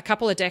for a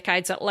couple of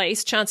decades at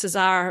least. Chances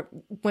are,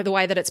 with the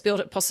way that it's built,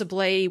 it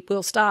possibly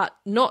will start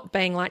not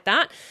being like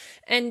that.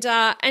 And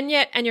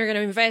you're going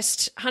to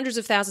invest hundreds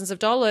of thousands of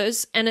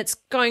dollars, and it's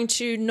going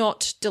to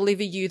not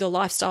deliver you the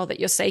lifestyle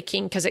that you're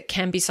seeking because it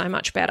can be so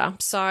much better.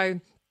 So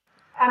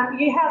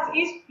your house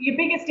is your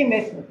biggest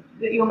investment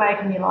that you'll make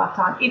in your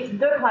lifetime. It's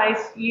the place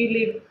you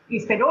live. You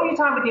spend all your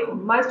time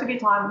most of your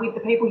time with the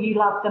people you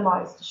love the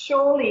most.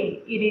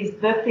 Surely it is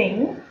the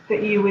thing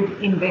that you would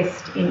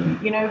invest in.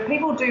 You know,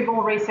 people do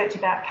more research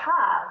about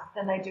cars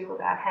than they do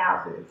about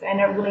houses,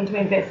 and are willing to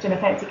invest in a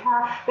fancy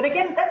car. But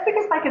again, that's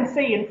because they can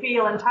see and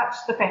feel and touch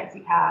the fancy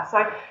car.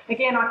 So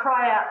again, I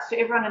cry out to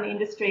everyone in the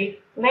industry,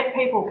 let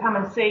people come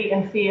and see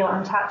and feel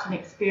and touch and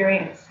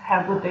experience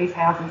how good these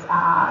houses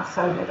are,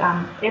 so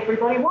that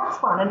everybody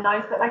wants one and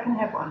knows that they can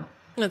have one.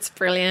 That's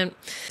brilliant.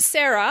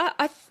 Sarah,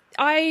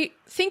 I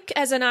think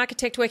as an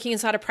architect working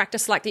inside a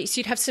practice like this,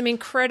 you'd have some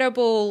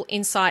incredible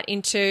insight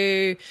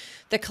into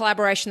the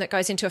collaboration that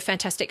goes into a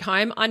fantastic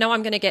home. I know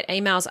I'm going to get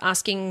emails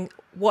asking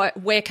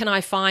where can I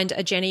find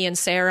a Jenny and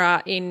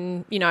Sarah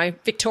in,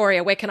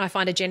 Victoria? Where can I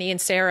find a Jenny and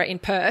Sarah in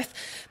Perth?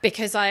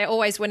 Because I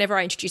always, whenever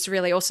I introduce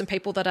really awesome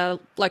people that are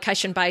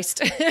location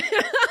based,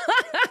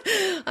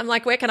 I'm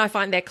like, where can I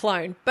find their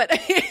clone? But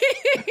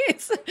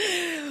it's,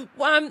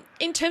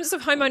 in terms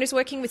of homeowners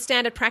working with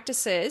standard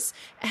practices,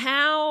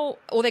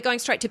 or they're going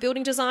straight to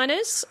building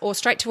designers or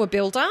straight to a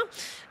builder,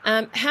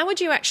 how would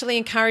you actually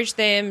encourage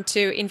them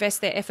to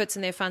invest their efforts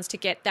and their funds to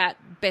get that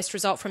best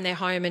result from their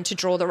home and to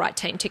draw the right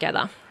team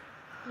together?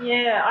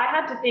 Yeah, I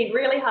had to think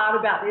really hard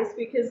about this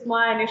because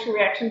my initial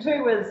reaction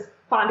too was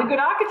find a good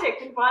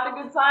architect and find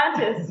a good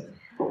scientist.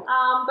 But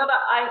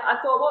I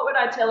thought, what would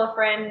I tell a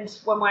friend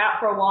when we're out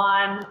for a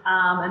wine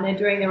and they're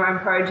doing their own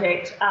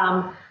project?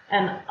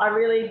 And I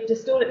really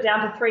distilled it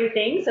down to three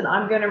things, and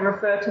I'm going to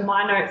refer to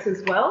my notes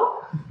as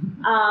well.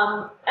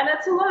 And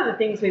it's a lot of the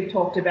things we've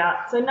talked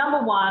about. So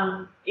number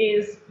one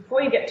is,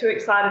 before you get too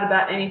excited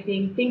about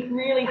anything, think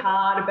really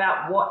hard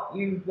about what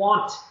you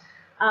want.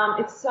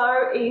 It's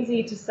so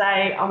easy to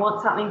say, I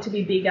want something to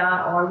be bigger,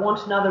 or I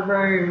want another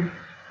room,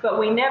 but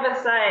we never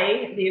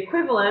say the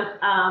equivalent,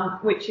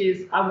 which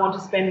is, I want to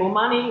spend more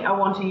money, I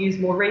want to use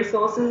more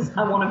resources,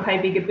 I want to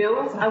pay bigger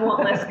bills, I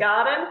want less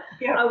garden,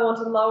 I want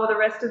to lower the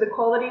rest of the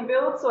quality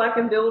build so I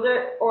can build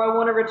it, or I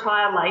want to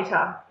retire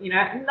later,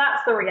 and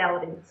that's the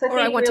reality. So or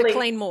I want to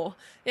clean more.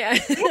 Yeah.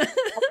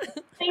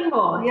 Clean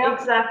more,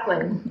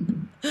 exactly.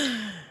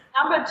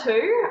 Number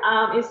two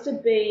is to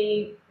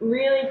be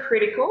really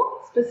critical,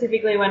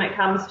 specifically when it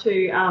comes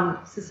to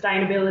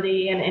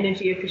sustainability and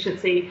energy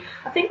efficiency.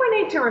 I think we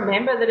need to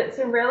remember that it's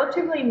a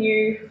relatively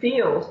new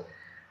field,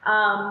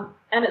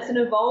 and it's an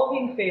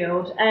evolving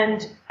field,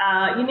 and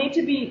you need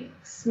to be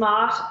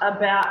smart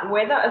about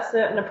whether a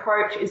certain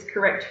approach is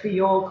correct for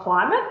your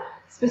climate,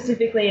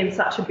 specifically in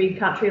such a big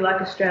country like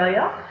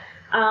Australia.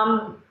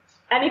 And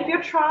if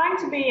you're trying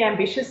to be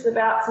ambitious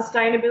about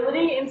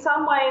sustainability, in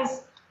some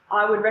ways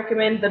I would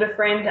recommend that a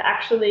friend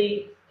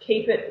actually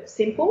keep it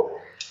simple,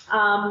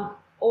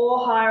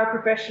 or hire a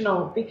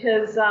professional,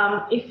 because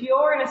if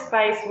you're in a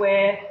space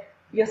where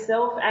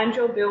yourself and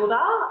your builder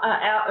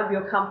are out of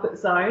your comfort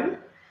zone,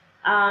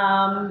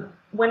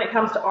 when it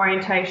comes to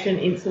orientation,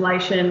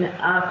 insulation,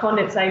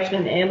 condensation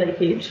and air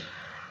leakage,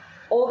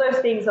 all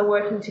those things are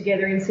working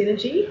together in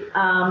synergy.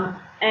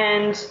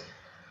 And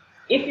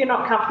if you're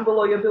not comfortable,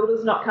 or your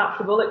builder's not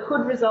comfortable, it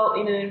could result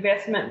in an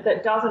investment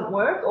that doesn't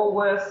work, or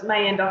worse,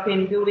 may end up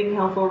in building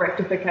health or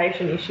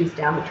rectification issues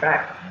down the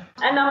track.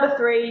 And number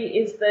three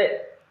is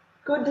that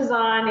good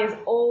design is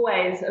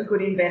always a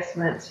good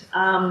investment.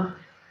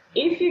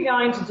 If you're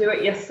going to do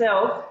it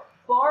yourself,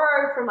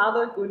 borrow from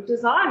other good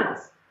designers.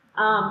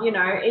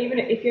 Even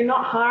if you're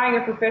not hiring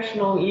a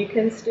professional, you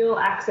can still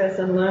access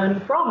and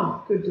learn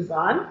from good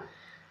design.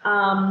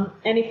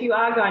 And if you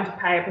are going to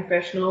pay a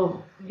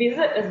professional,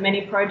 visit as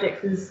many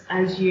projects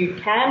as you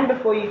can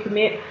before you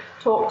commit.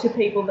 Talk to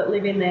people that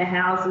live in their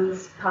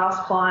houses,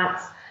 past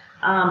clients,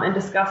 and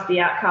discuss the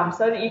outcome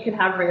so that you can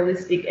have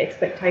realistic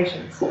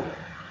expectations.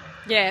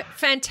 Yeah,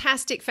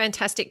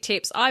 fantastic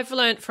tips. I've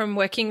learned from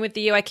working with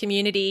the UA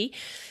community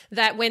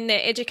that when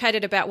they're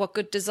educated about what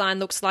good design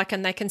looks like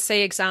and they can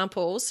see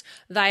examples,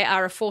 they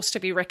are a force to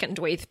be reckoned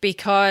with,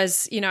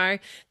 because,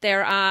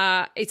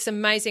 it's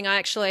amazing. I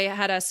actually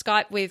had a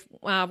Skype with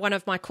one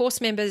of my course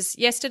members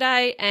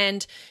yesterday,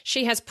 and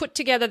she has put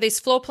together this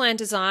floor plan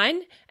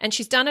design, and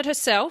she's done it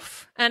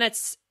herself, and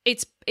it's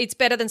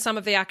better than some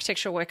of the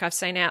architectural work I've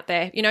seen out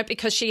there,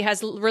 because she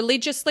has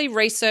religiously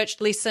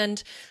researched,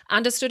 listened,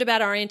 understood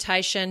about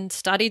orientation,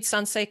 studied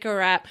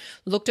Sunseeker app,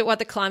 looked at what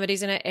the climate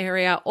is in her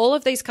area, all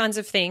of these kinds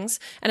of things,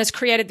 and has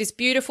created this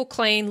beautiful,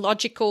 clean,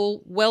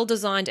 logical,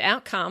 well-designed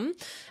outcome.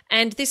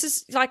 And this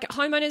is like,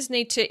 homeowners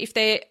need to, if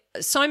they're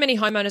so many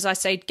homeowners I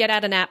see, get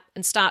out an app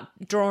and start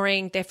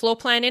drawing their floor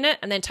plan in it,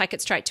 and then take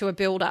it straight to a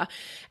builder,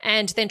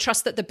 and then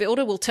trust that the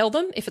builder will tell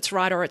them if it's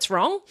right or it's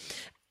wrong.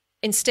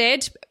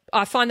 Instead,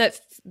 I find that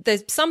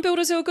there's some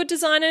builders who are good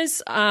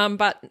designers,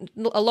 but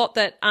a lot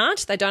that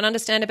aren't. They don't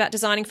understand about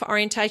designing for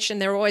orientation.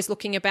 They're always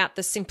looking about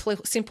the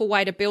simple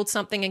way to build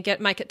something and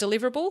make it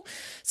deliverable.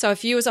 So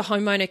if you as a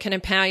homeowner can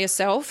empower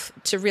yourself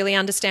to really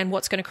understand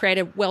what's going to create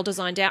a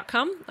well-designed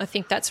outcome, I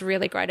think that's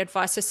really great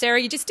advice. So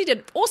Sarah, you just did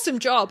an awesome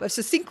job of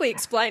succinctly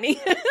explaining.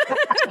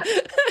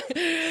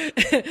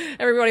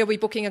 Everybody will be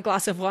booking a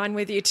glass of wine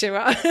with you too.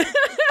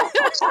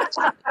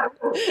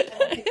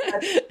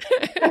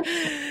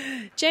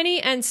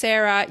 Jenny and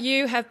Sarah,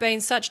 you have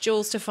been such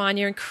jewels to find.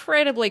 You're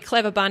incredibly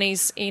clever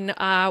bunnies in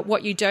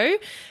what you do,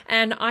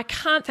 and I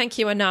can't thank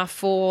you enough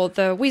for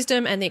the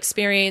wisdom and the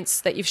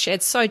experience that you've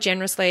shared so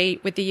generously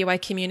with the UA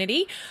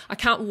community. I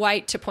can't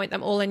wait to point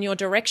them all in your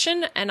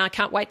direction, and I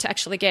can't wait to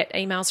actually get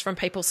emails from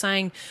people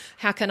saying,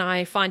 how can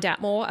I find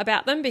out more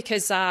about them?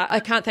 Because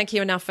I can't thank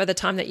you enough for the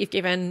time that you've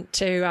given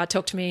to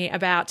talk to me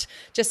about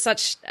just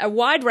such a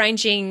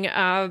wide-ranging,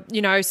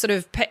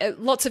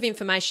 lots of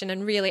information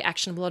and really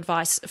actionable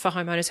advice for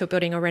homeowners who are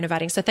building or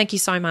renovating. So thank you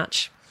so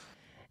much.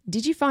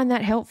 Did you find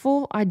that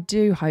helpful? I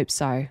do hope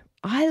so.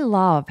 I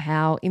love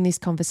how in this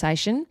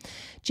conversation,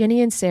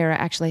 Jenny and Sarah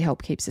actually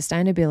help keep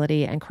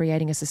sustainability and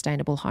creating a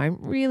sustainable home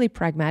really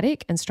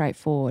pragmatic and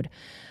straightforward.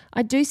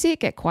 I do see it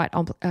get quite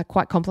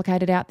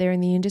complicated out there in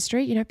the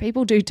industry.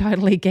 People do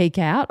totally geek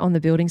out on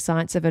the building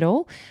science of it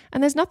all,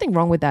 and there's nothing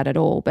wrong with that at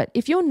all. But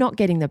if you're not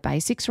getting the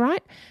basics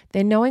right,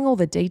 then knowing all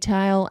the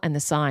detail and the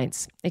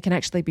science, it can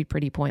actually be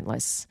pretty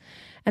pointless.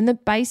 And the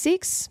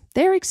basics,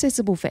 they're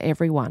accessible for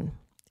everyone.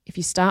 If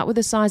you start with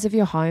the size of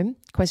your home,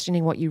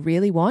 questioning what you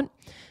really want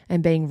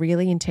and being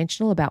really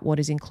intentional about what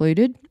is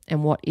included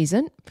and what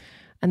isn't,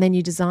 and then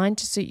you design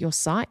to suit your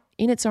site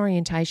in its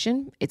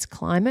orientation, its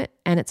climate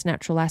and its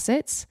natural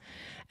assets,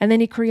 and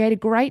then you create a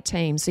great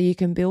team so you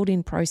can build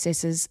in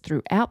processes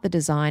throughout the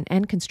design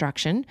and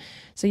construction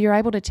so you're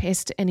able to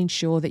test and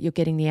ensure that you're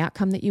getting the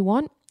outcome that you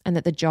want, and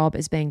that the job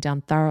is being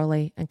done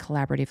thoroughly and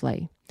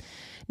collaboratively.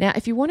 Now,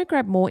 if you want to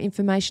grab more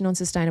information on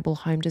sustainable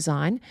home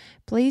design,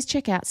 please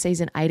check out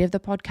season 8 of the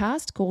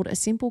podcast called A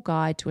Simple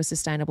Guide to a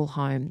Sustainable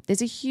Home.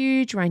 There's a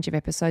huge range of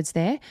episodes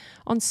there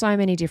on so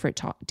many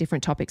different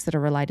topics that are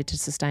related to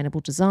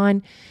sustainable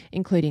design,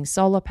 including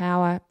solar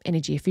power,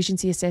 energy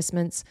efficiency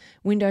assessments,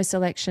 window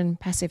selection,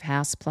 passive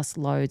house, plus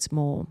loads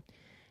more.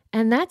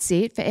 And that's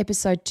it for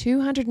episode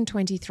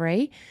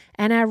 223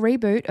 and our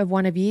reboot of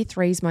one of Year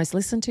 3's most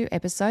listened to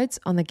episodes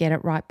on the Get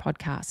It Right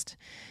podcast.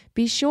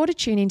 Be sure to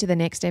tune into the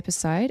next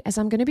episode, as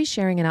I'm going to be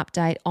sharing an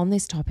update on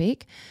this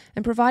topic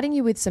and providing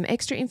you with some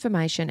extra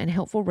information and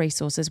helpful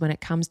resources when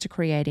it comes to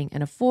creating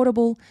an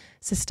affordable,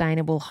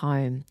 sustainable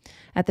home.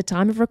 At the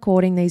time of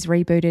recording these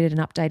rebooted and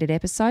updated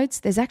episodes,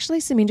 there's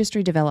actually some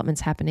industry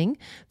developments happening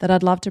that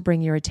I'd love to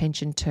bring your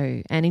attention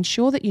to and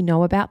ensure that you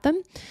know about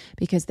them,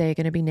 because they're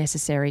going to be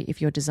necessary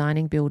if you're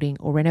designing, building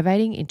or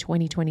renovating in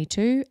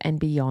 2022 and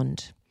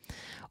beyond.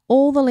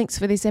 All the links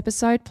for this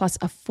episode, plus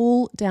a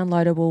full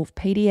downloadable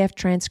PDF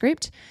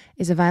transcript,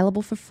 is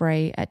available for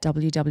free at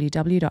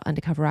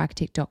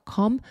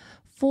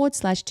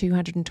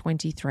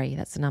www.undercoverarchitect.com/223.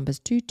 That's the numbers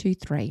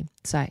 223.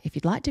 So if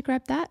you'd like to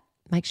grab that,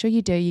 make sure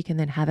you do. You can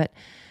then have it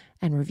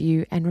and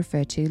review and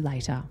refer to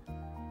later.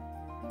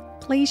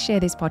 Please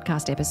share this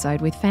podcast episode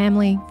with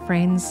family,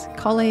 friends,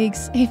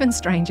 colleagues, even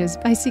strangers,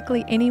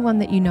 basically anyone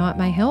that you know it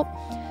may help,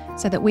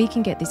 so that we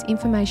can get this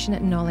information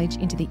and knowledge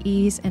into the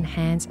ears and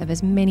hands of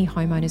as many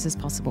homeowners as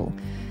possible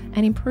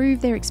and improve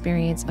their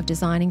experience of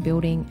designing,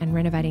 building and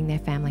renovating their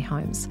family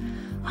homes.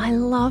 I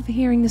love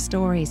hearing the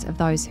stories of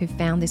those who've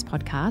found this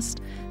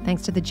podcast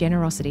thanks to the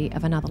generosity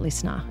of another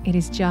listener. It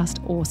is just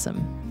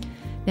awesome.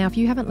 Now, if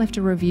you haven't left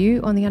a review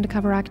on the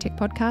Undercover Architect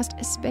podcast,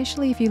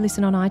 especially if you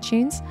listen on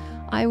iTunes,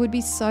 I would be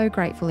so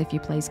grateful if you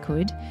please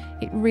could.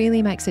 It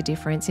really makes a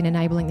difference in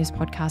enabling this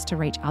podcast to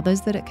reach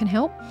others that it can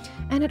help.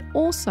 And it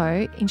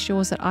also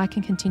ensures that I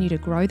can continue to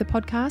grow the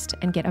podcast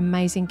and get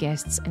amazing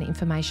guests and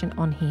information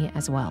on here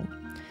as well.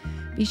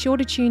 Be sure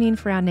to tune in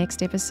for our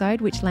next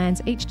episode, which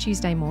lands each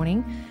Tuesday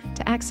morning,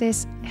 to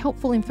access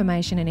helpful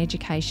information and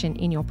education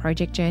in your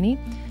project journey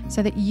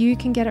so that you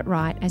can get it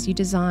right as you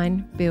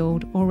design,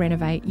 build or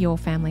renovate your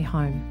family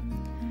home.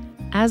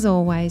 As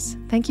always,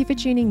 thank you for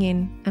tuning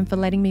in and for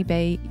letting me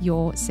be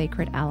your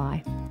secret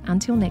ally.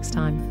 Until next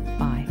time,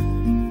 bye.